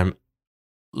impure when I'm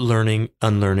learning,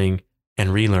 unlearning, and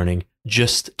relearning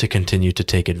just to continue to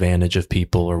take advantage of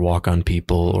people or walk on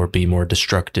people or be more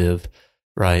destructive,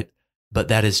 right? But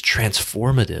that is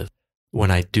transformative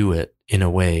when I do it in a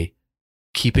way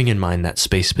keeping in mind that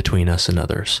space between us and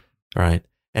others, right?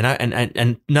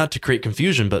 And not to create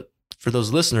confusion, but for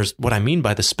those listeners, what I mean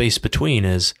by the space between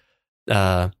is,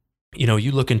 you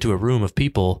look into a room of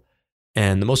people,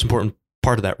 and the most important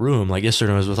part of that room, like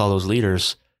yesterday I was with all those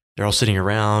leaders, they're all sitting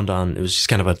around it was just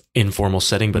kind of an informal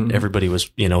setting, but everybody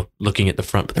was, looking at the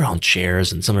front, but they're all on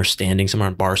chairs, and some are standing, some are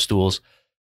on bar stools.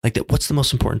 Like that, what's the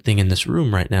most important thing in this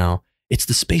room right now? It's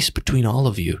the space between all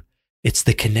of you. It's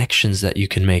the connections that you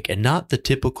can make, and not the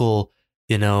typical,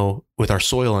 with our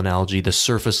soil analogy, the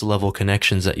surface level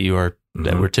connections that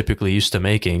that we're typically used to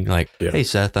making. Like, hey,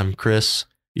 Seth, I'm Chris.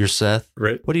 You're Seth.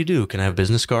 Right. What do you do? Can I have a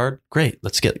business card? Great.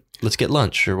 Let's get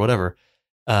lunch or whatever.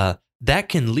 That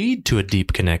can lead to a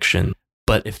deep connection.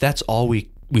 But if that's all we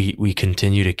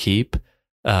continue to keep,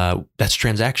 that's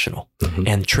transactional.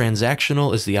 And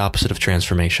transactional is the opposite of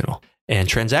transformational. And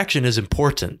transaction is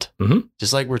important.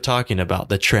 Just like we're talking about,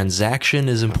 the transaction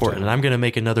is important. And I'm going to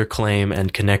make another claim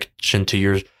and connection to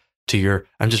your,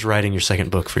 I'm just writing your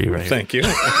second book for you right here. Thank you.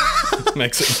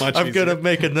 Makes it much easier. I'm going to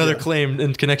make another claim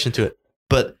in connection to it.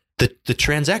 But the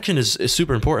transaction is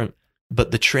super important,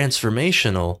 but the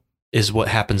transformational is what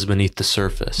happens beneath the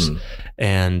surface.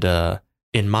 And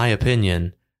in my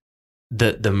opinion,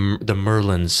 the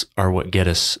Merlins are what get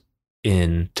us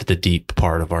into the deep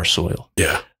part of our soil.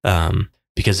 Yeah.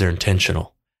 Because they're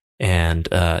intentional. And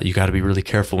you got to be really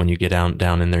careful when you get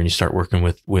down in there and you start working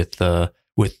with the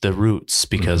roots,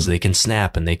 because they can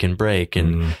snap and they can break,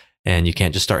 and you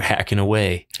can't just start hacking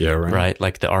away. Yeah, right.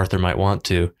 Like the Arthur might want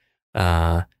to.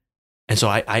 And so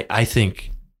I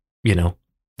think,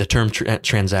 the term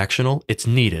transactional, it's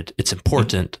needed. It's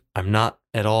important. I'm not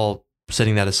at all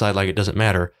setting that aside like it doesn't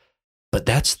matter, but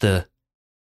that's the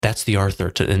Arthur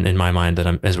in my mind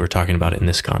as we're talking about it in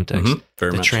this context.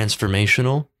 Very much.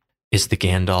 Transformational is the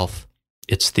Gandalf.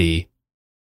 It's the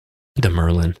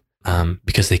Merlin,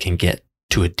 because they can get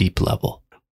to a deep level,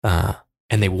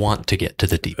 and they want to get to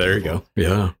the deep level. There you go.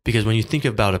 Yeah. Because when you think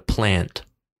about a plant,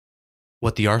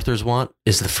 what the Arthurs want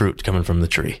is the fruit coming from the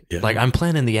tree. Yeah. Like, I'm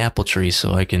planting the apple tree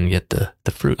so I can get the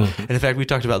fruit. And in fact, we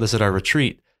talked about this at our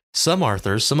retreat. Some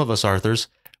of us Arthurs,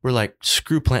 we're like,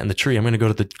 screw planting the tree. I'm going to go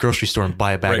to the grocery store and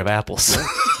buy a bag of apples.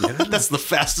 Yeah. That's the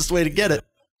fastest way to get it.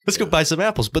 Let's go buy some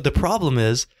apples. But the problem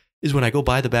is when I go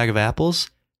buy the bag of apples,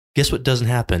 guess what doesn't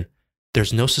happen?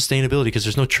 There's no sustainability because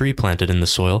there's no tree planted in the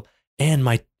soil. And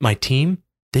my team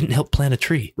didn't help plant a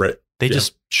tree. Right. They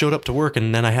just showed up to work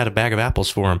and then I had a bag of apples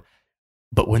for them.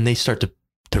 But when they start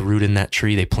to root in that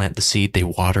tree, they plant the seed, they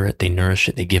water it, they nourish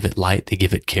it, they give it light, they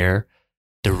give it care.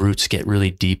 The roots get really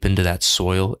deep into that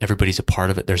soil. Everybody's a part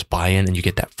of it. There's buy-in and you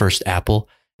get that first apple.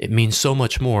 It means so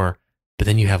much more, but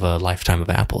then you have a lifetime of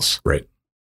apples. Right.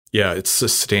 Yeah, it's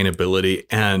sustainability.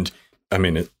 And I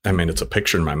mean, it's a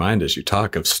picture in my mind as you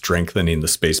talk of strengthening the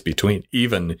space between,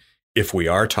 even if we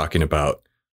are talking about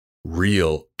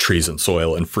real trees and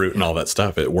soil and fruit and all that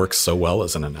stuff. It works so well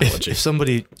as an analogy. If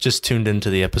somebody just tuned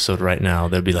into the episode right now,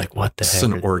 they'd be like, what the heck? It's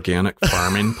an organic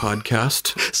farming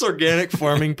podcast. It's organic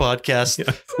farming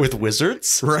podcast with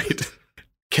wizards. Right.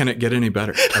 Can it get any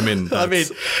better? I mean, how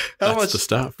much the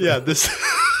stuff? Yeah,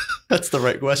 that's the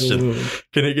right question.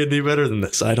 Can it get any better than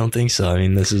this? I don't think so. I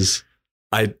mean, this is...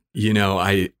 I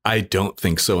don't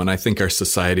think so. And I think our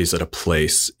society's at a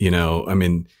place,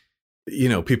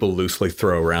 people loosely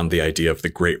throw around the idea of the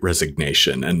Great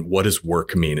Resignation and what does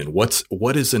work mean and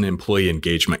what is an employee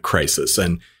engagement crisis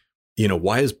and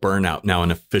why is burnout now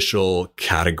an official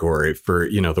category for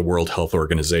the World Health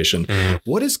Organization?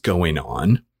 What is going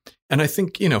on? And I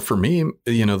think for me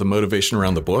the motivation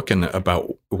around the book and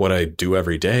about what I do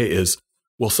every day is,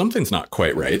 well, something's not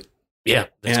quite right. Yeah,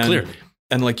 that's clear.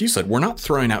 And like you said, we're not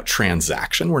throwing out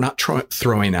transaction. We're not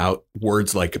throwing out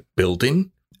words like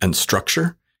building and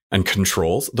structure and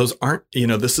controls. Those aren't,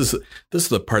 this is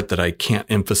the part that I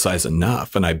can't emphasize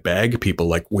enough. And I beg people,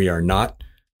 like, we are not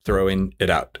throwing it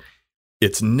out.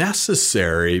 It's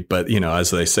necessary, but,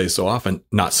 as they say so often,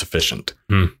 not sufficient.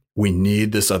 We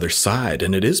need this other side.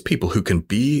 And it is people who can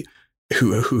be,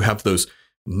 who have those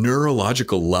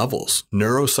neurological levels,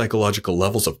 neuropsychological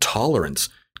levels of tolerance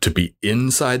to be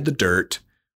inside the dirt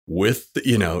with,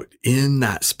 in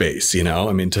that space,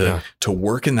 to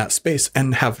work in that space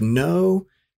and have no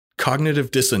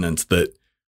cognitive dissonance that,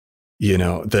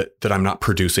 that I'm not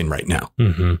producing right now,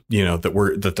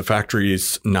 that the factory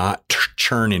is not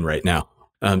churning right now.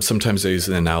 Sometimes I use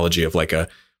the analogy of like a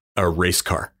race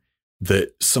car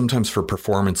that sometimes for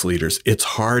performance leaders, it's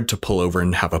hard to pull over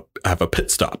and have a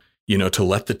pit stop, to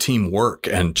let the team work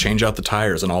and change out the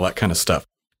tires and all that kind of stuff.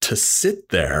 To sit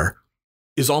there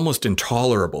is almost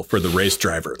intolerable for the race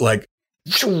driver. Like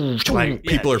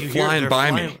people are flying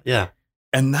by me. Yeah.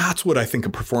 And that's what I think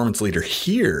a performance leader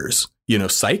hears,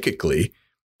 psychically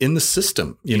in the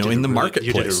system, in the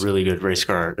marketplace. You did a really good race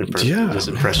car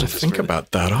impression. I think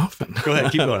about that often. Go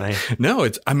ahead, keep going. No,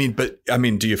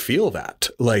 do you feel that?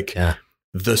 Like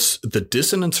the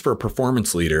dissonance for a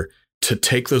performance leader to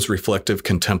take those reflective,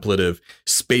 contemplative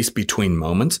space between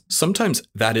moments, sometimes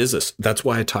that's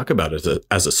why I talk about it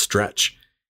as a stretch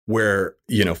where,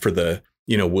 for the,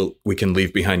 we can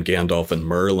leave behind Gandalf and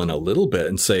Merlin a little bit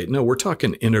and say, no, we're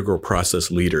talking integral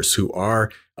process leaders who are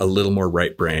a little more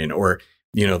right brain or,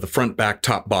 the front, back,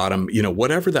 top, bottom,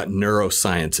 whatever that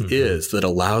neuroscience is that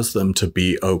allows them to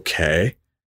be okay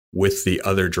with the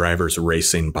other drivers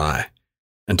racing by.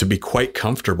 And to be quite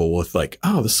comfortable with like,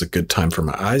 oh, this is a good time for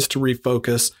my eyes to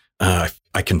refocus.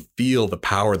 I can feel the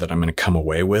power that I'm going to come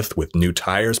away with new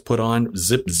tires put on.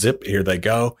 Zip, zip, here they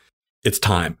go. It's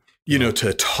time.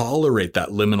 To tolerate that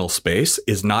liminal space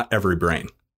is not every brain.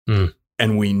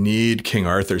 And we need King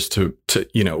Arthur's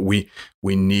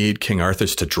we need King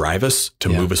Arthur's to drive us, to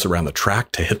move us around the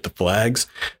track, to hit the flags.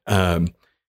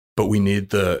 But we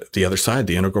need the other side,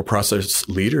 the integral process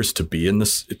leaders to be in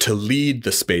this, to lead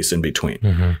the space in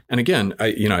between. And again,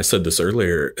 I said this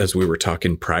earlier as we were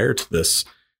talking prior to this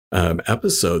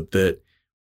episode that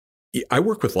I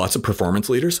work with lots of performance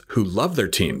leaders who love their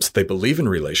teams. They believe in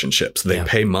relationships. They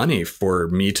pay money for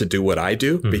me to do what I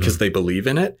do because they believe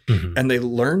in it, and they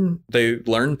learn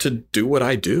to do what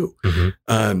I do.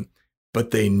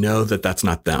 But they know that that's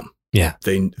not them. Yeah.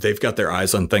 They've got their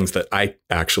eyes on things that I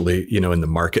actually, in the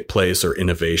marketplace or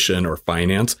innovation or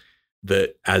finance,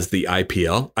 that as the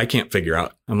IPL, I can't figure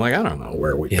out. I'm like, I don't know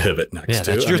where we pivot next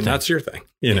to. That's your thing,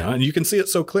 and you can see it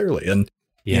so clearly. And,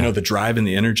 the drive and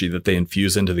the energy that they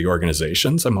infuse into the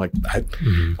organizations. I'm like,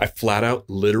 I flat out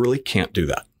literally can't do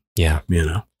that. Yeah.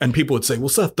 And people would say, well,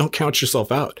 Seth, don't count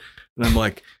yourself out. And I'm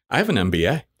like, I have an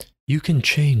MBA. You can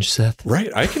change, Seth. Right.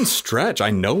 I can stretch.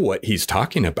 I know what he's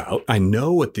talking about. I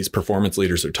know what these performance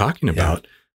leaders are talking about.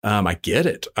 I get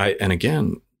it. And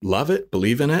again, love it,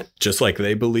 believe in it, just like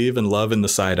they believe and love in the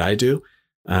side I do.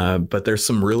 But there's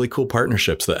some really cool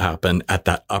partnerships that happen at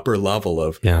that upper level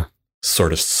of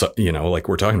sort of, like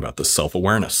we're talking about the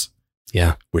self-awareness.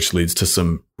 Yeah. Which leads to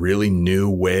some really new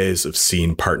ways of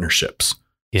seeing partnerships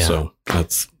Yeah. So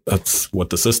that's what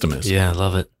the system is. Yeah, I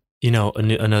love it.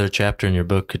 Another chapter in your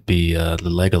book could be the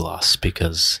Legolas,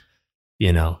 because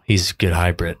he's a good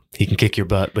hybrid. He can kick your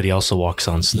butt, but he also walks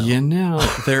on snow.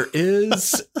 There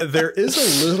is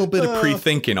a little bit of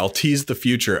pre-thinking. I'll tease the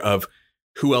future of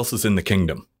who else is in the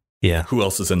kingdom. Yeah. Who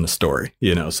else is in the story?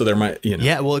 So there might,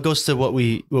 Yeah, well, it goes to what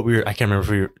we were, I can't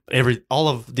remember if all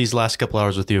of these last couple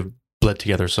hours with you have bled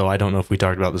together. So I don't know if we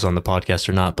talked about this on the podcast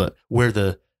or not, but where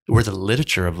the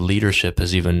literature of leadership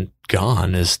has even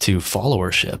gone is to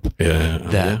followership.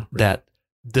 Yeah. That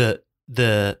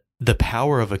the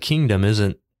power of a kingdom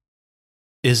isn't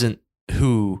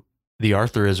who the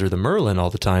Arthur is or the Merlin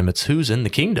all the time. It's who's in the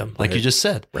kingdom, like you just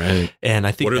said. Right. And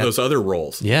I think what are those other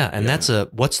roles? Yeah. And that's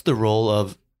what's the role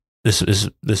of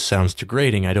this sounds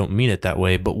degrading. I don't mean it that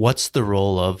way, but what's the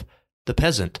role of the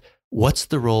peasant? What's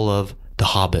the role of the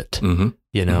hobbit?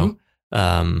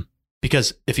 Mm-hmm.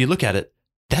 Because if you look at it,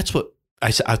 that's what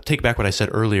I'll take back what I said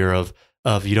earlier of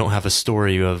you don't have a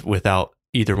story without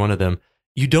either one of them.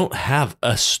 You don't have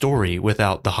a story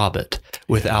without the hobbit,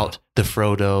 without the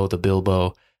Frodo, the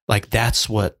Bilbo. Like that's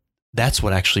what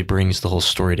actually brings the whole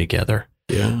story together.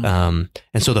 Yeah.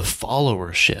 And so the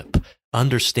followership,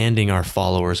 understanding our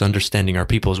followers, understanding our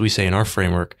people, as we say in our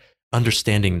framework,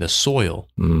 understanding the soil,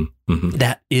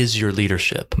 that is your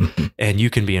leadership. Mm-hmm. And you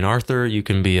can be an Arthur, you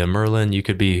can be a Merlin, you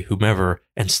could be whomever,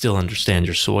 and still understand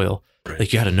your soil. Right.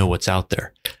 Like you got to know what's out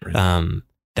there. Right.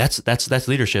 That's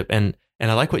leadership. And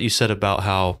I like what you said about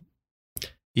how,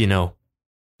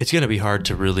 it's going to be hard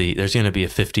to really, there's going to be a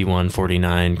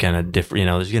 51-49 kind of different,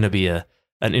 there's going to be an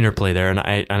interplay there. And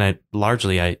I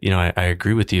largely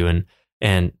agree with you.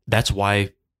 And that's why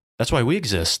we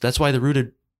exist. That's why the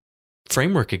Rooted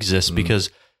framework exists, because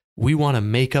we want to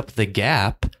make up the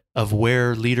gap of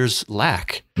where leaders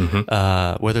lack,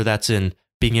 whether that's in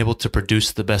being able to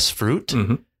produce the best fruit.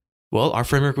 Mm-hmm. Well, our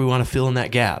framework, we want to fill in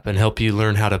that gap and help you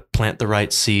learn how to plant the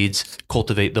right seeds,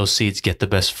 cultivate those seeds, get the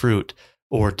best fruit,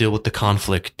 or deal with the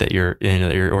conflict that your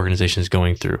organization is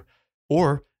going through.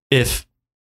 Or if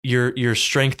your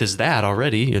strength is that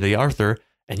already, you're the Arthur,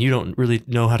 and you don't really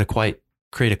know how to quite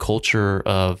create a culture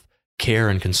of care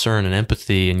and concern and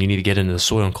empathy, and you need to get into the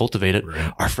soil and cultivate it.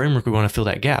 Right. Our framework, we want to fill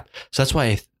that gap. So that's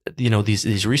why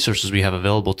these resources we have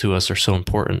available to us are so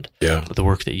important. Yeah. The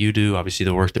work that you do, obviously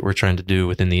the work that we're trying to do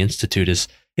within the Institute is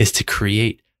to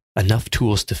create enough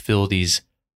tools to fill these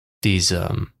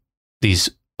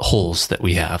holes that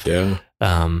we have. Yeah.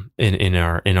 In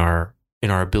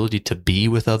our ability to be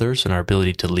with others, and our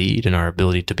ability to lead, and our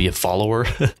ability to be a follower.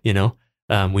 We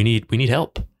need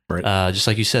help. Right. Just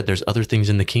like you said, there's other things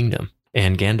in the kingdom,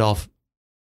 and Gandalf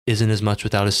isn't as much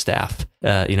without his staff.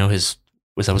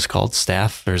 Was that what's called,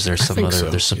 staff? Or is there some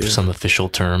other? So. There's some official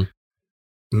term.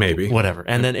 Maybe. Whatever.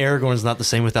 And then Aragorn's not the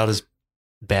same without his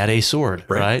bad A sword,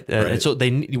 right? And so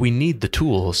we need the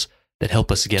tools that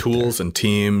help us get tools there. And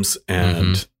teams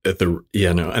and and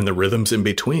the rhythms in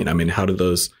between. I mean, how do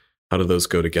those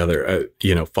go together?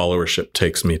 Followership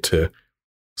takes me to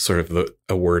sort of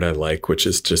a word I like, which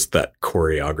is just that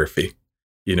choreography,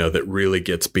 that really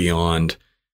gets beyond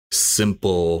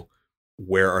simple,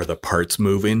 where are the parts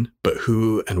moving, but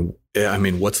who, and I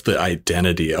mean, what's the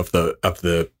identity of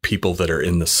the people that are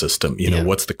in the system?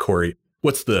 What's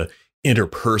the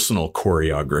interpersonal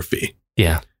choreography?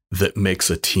 Yeah. That makes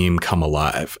a team come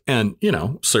alive. And,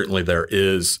 certainly there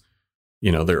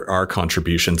are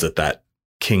contributions at that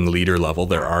king leader level.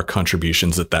 There are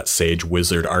contributions at that sage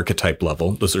wizard archetype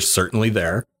level. Those are certainly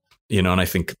there, and I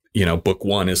think, book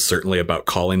 1 is certainly about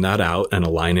calling that out and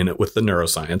aligning it with the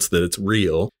neuroscience, that it's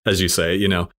real, as you say,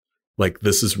 like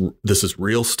this is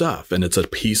real stuff. And it's a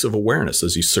piece of awareness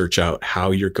as you search out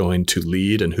how you're going to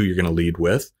lead and who you're going to lead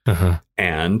with.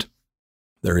 And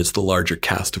there is the larger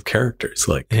cast of characters,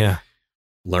 like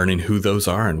learning who those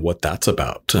are and what that's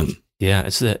about. And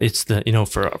it's the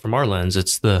from our lens,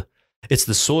 it's the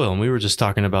soil. And we were just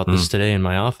talking about this today in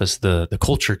my office, the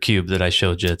culture cube that I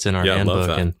showed you. It's in our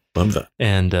handbook. Love that.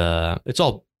 And it's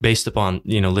all based upon,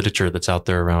 literature that's out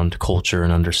there around culture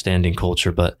and understanding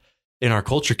culture. But in our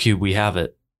culture cube, we have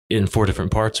it in 4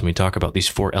 different parts. And we talk about these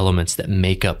 4 elements that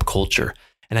make up culture.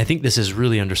 And I think this is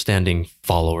really understanding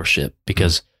followership,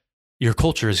 because your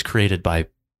culture is created by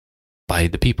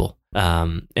the people.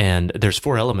 And there's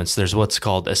 4 elements. There's what's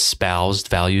called espoused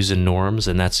values and norms.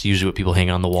 And that's usually what people hang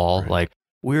on the wall. Right. Like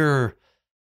we're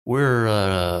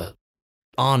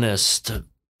honest,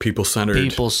 people-centered.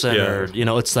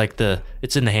 Yeah. It's like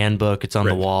it's in the handbook. It's on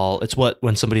the wall. It's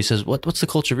when somebody says, what's the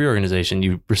culture of your organization?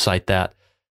 You recite that.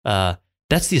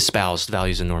 That's the espoused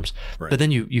values and norms. Right. But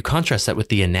then you contrast that with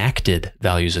the enacted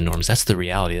values and norms. That's the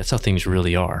reality. That's how things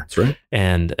really are. That's right.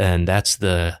 And that's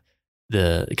the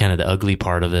the kind of the ugly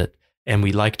part of it. And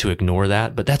we like to ignore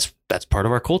that, but that's part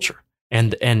of our culture.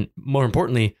 And more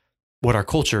importantly, what our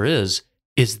culture is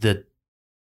the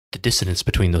dissonance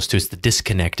between those two. It's the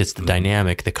disconnect. It's the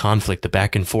dynamic, the conflict, the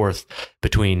back and forth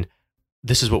between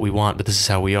this is what we want, but this is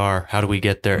how we are. How do we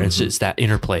get there? And it's that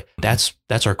interplay. That's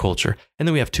our culture. And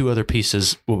then we have two other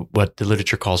pieces, what the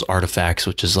literature calls artifacts,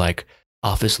 which is like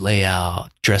office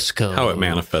layout, dress code. How it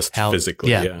manifests physically.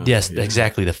 Yes,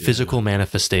 exactly. The physical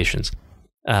manifestations.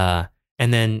 And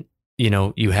then,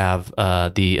 you have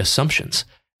the assumptions.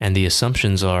 And the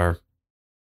assumptions are,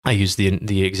 I used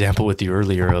the example with you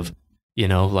earlier of,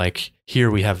 like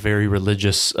here we have very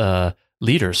religious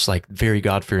leaders, like very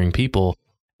God-fearing people.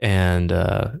 And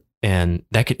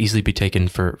that could easily be taken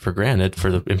for granted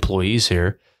for the employees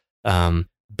here.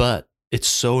 But it's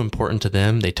so important to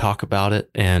them. They talk about it,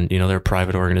 and, they're a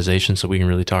private organization, so we can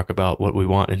really talk about what we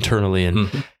want internally. And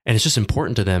it's just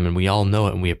important to them, and we all know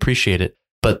it and we appreciate it.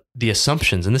 But the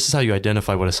assumptions, and this is how you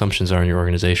identify what assumptions are in your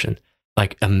organization.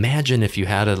 Like, imagine if you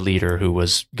had a leader who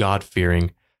was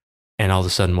God-fearing, and all of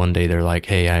a sudden one day they're like,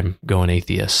 hey, I'm going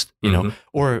atheist,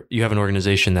 or you have an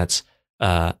organization that's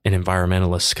an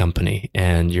environmentalist company,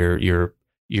 and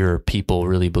your people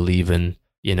really believe in,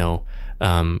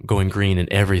 going green and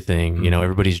everything.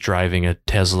 Everybody's driving a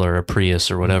Tesla or a Prius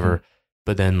or whatever,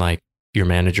 but then like your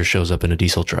manager shows up in a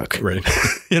diesel truck. Right.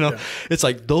 It's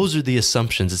like, those are the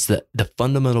assumptions. It's the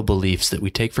fundamental beliefs that we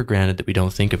take for granted that we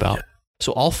don't think about. Yeah.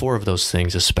 So all four of those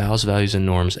things, espoused values and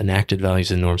norms, enacted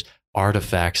values and norms,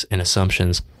 artifacts and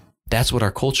assumptions, that's what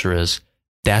our culture is.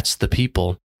 That's the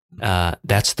people.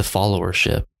 That's the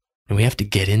followership. And we have to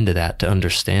get into that to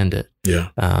understand it. Yeah.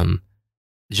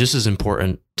 Just as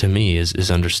important to me is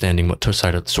understanding what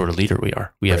sort of leader we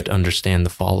are. We have to understand the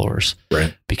followers.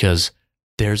 Right. Because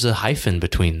there's a hyphen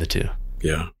between the two.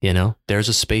 Yeah. There's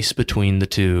a space between the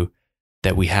two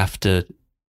that we have to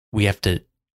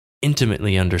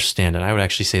intimately understand. And I would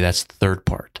actually say that's the third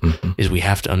part, is we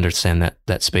have to understand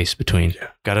that space between. Yeah.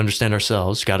 Got to understand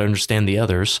ourselves, got to understand the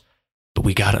others, but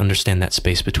we got to understand that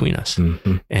space between us.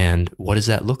 And what does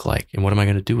that look like? And what am I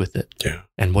going to do with it? Yeah.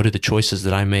 And what are the choices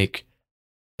that I make?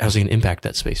 How's it going to impact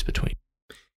that space between?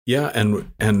 Yeah.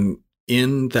 And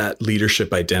in that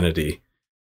leadership identity,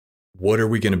 what are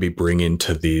we going to be bringing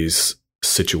to these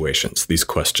situations, these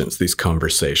questions, these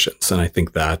conversations? And I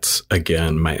think that's,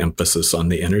 again, my emphasis on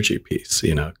the energy piece,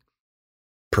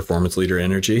 performance leader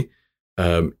energy.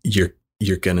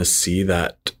 You're going to see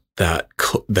that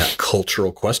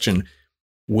cultural question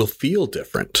will feel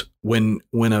different when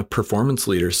a performance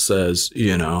leader says,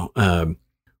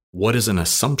 what is an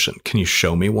assumption? Can you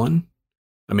show me one?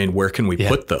 I mean, where can we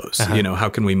put those? How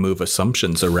can we move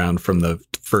assumptions around from the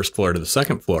first floor to the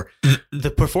second floor?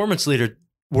 The performance leader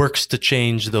works to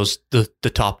change those,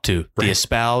 the top two, the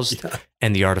espoused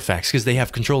and the artifacts, because they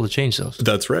have control to change those.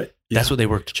 That's right. Yeah. That's what they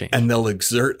work to change. And they'll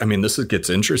exert, this gets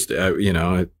interesting. I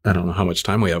don't know how much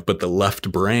time we have, but the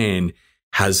left brain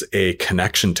has a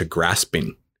connection to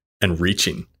grasping and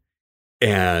reaching.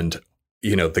 And,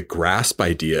 the grasp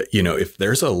idea, if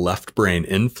there's a left brain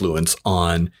influence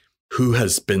on who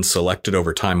has been selected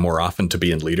over time more often to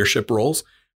be in leadership roles,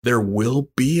 there will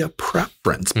be a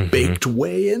preference baked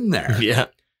way in there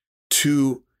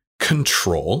to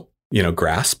control,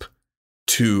 grasp,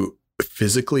 to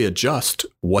physically adjust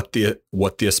what the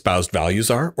espoused values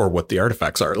are or what the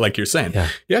artifacts are. Like you're saying,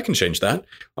 I can change that.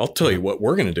 I'll tell you what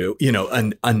we're going to do.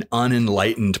 An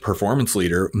unenlightened performance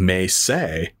leader may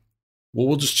say, well,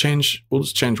 we'll just change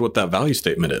what that value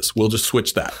statement is. We'll just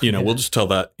switch that. We'll just tell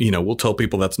that, we'll tell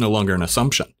people that's no longer an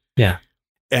assumption. Yeah.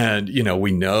 And,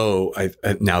 we know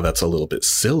now that's a little bit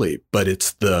silly, but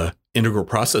it's the integral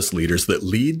process leaders that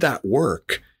lead that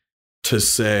work to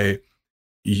say,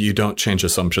 you don't change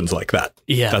assumptions like that.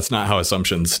 Yeah. That's not how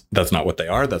assumptions, that's not what they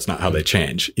are. That's not how they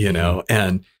change,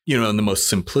 and, in the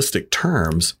most simplistic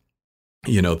terms,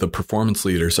 the performance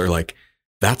leaders are like,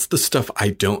 that's the stuff I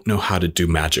don't know how to do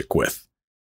magic with.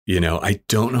 I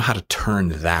don't know how to turn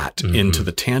that into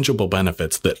the tangible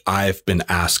benefits that I've been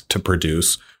asked to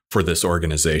produce for this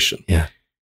organization. Yeah.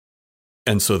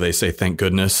 And so they say, thank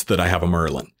goodness that I have a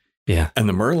Merlin. Yeah. And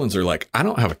the Merlins are like, I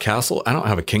don't have a castle. I don't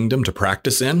have a kingdom to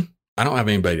practice in. I don't have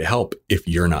anybody to help if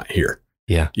you're not here.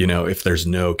 Yeah. If there's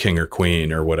no king or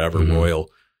queen or whatever royal,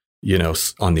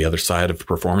 on the other side of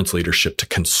performance leadership to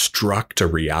construct a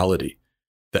reality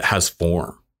that has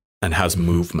form and has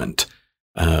movement.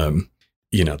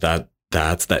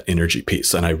 That's that energy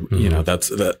piece. And that's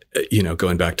that,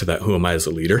 going back to that, who am I as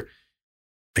a leader?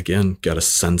 Again, got to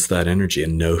sense that energy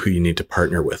and know who you need to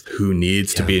partner with, who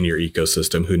needs to be in your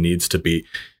ecosystem, who needs to be,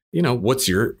 what's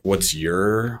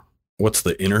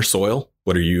the inner soil?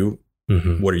 What are you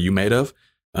Mm-hmm. What are you made of?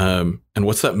 And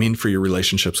what's that mean for your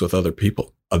relationships with other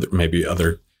people,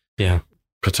 other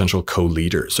potential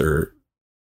co-leaders or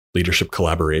leadership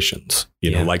collaborations,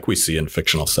 like we see in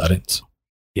fictional settings.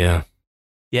 Yeah.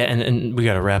 Yeah. And we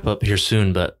got to wrap up here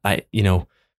soon, but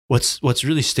what's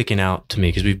really sticking out to me,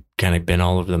 because we've kind of been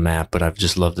all over the map, but I've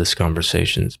just loved this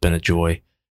conversation. It's been a joy.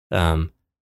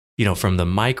 From the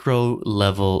micro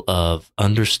level of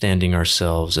understanding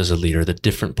ourselves as a leader, the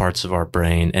different parts of our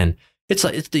brain, and it's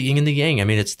the yin and the yang. I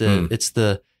mean,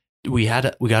 we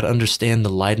got to understand the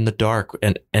light and the dark.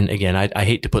 And again, I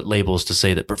hate to put labels to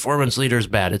say that performance leader is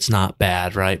bad. It's not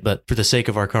bad, right? But for the sake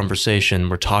of our conversation,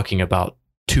 we're talking about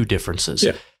two differences.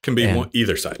 Yeah, can be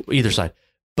either side. Either side.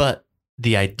 But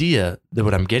the idea that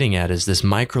what I'm getting at is this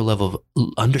micro level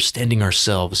of understanding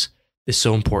ourselves is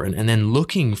so important. And then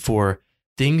looking for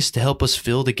things to help us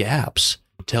fill the gaps,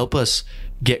 to help us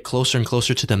get closer and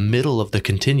closer to the middle of the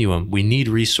continuum. We need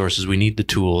resources. We need the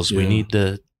tools. We need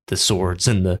the swords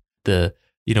and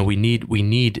we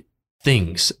need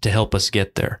things to help us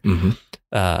get there.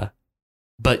 Mm-hmm.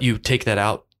 But you take that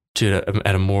out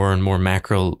at a more and more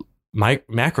macro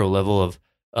level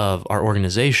of our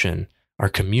organization, our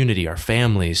community, our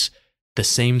families. The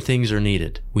same things are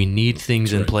needed. We need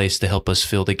things in place to help us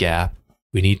fill the gap.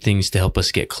 We need things to help us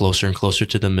get closer and closer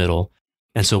to the middle.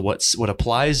 And so what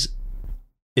applies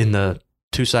in the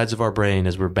two sides of our brain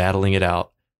as we're battling it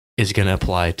out is going to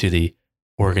apply to the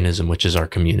organism, which is our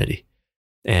community.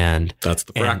 And that's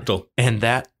the fractal. And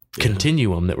that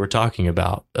continuum that we're talking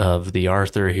about of the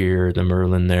Arthur here, the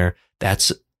Merlin there,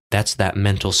 that's that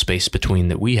mental space between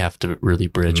that we have to really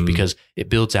bridge, because it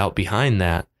builds out behind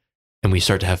that. And we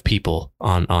start to have people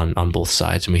on both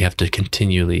sides, and we have to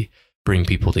continually bring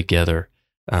people together.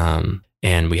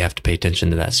 And we have to pay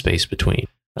attention to that space between.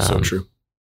 So true.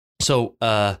 So,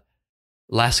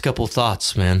 last couple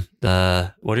thoughts, man.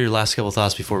 What are your last couple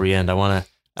thoughts before we end? I want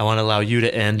to allow you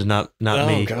to end, not me.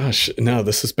 Oh gosh, no,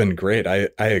 this has been great. I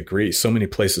agree. So many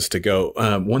places to go.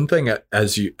 One thing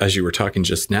as you were talking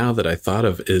just now that I thought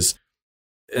of is,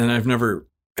 and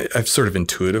I've sort of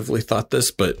intuitively thought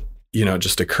this, but it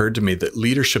just occurred to me that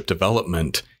leadership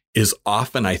development is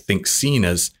often, I think, seen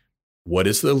as, what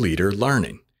is the leader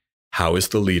learning? How is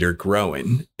the leader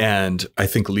growing? And I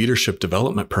think leadership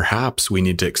development, perhaps we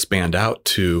need to expand out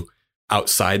to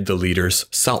outside the leader's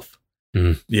self.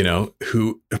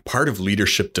 Who part of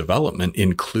leadership development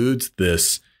includes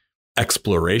this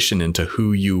exploration into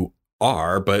who you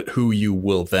are, but who you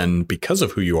will then, because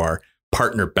of who you are,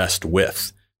 partner best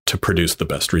with to produce the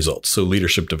best results. So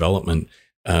leadership development,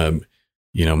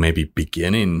 maybe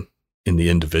beginning in the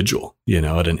individual,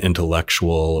 at an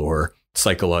intellectual or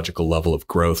psychological level of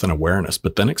growth and awareness,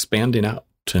 but then expanding out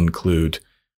to include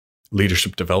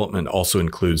leadership development also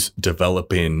includes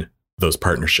developing those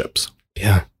partnerships.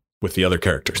 Yeah. With the other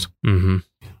characters. Mm-hmm.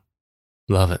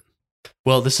 Love it.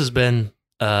 Well, this has been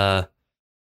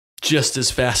just as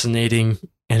fascinating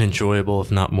and enjoyable,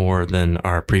 if not more, than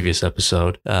our previous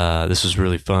episode. This was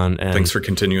really fun. And thanks for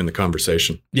continuing the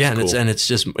conversation. Yeah,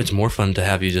 it's more fun to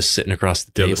have you just sitting across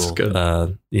the table. This is good.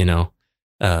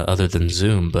 Other than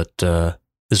Zoom, but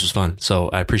this was fun. So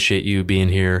I appreciate you being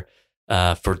here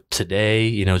for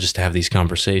today. Just to have these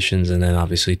conversations, and then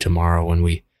obviously tomorrow when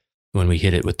we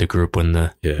hit it with the group when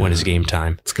it's game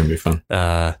time. It's gonna be fun.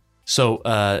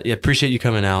 Appreciate you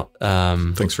coming out.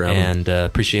 Thanks for having me. And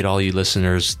appreciate all you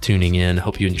listeners tuning in.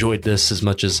 Hope you enjoyed this as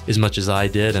much as I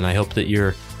did, and I hope that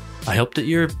you're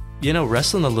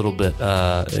wrestling a little bit,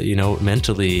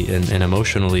 mentally and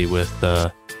emotionally with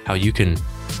how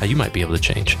you might be able to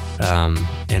change.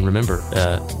 And remember,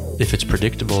 if it's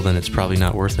predictable, then it's probably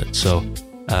not worth it. So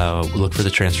look for the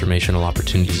transformational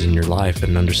opportunities in your life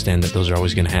and understand that those are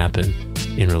always going to happen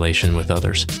in relation with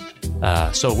others.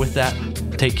 So with that,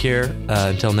 take care.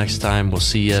 Until next time, we'll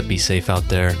see you. Be safe out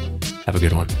there. Have a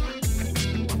good one.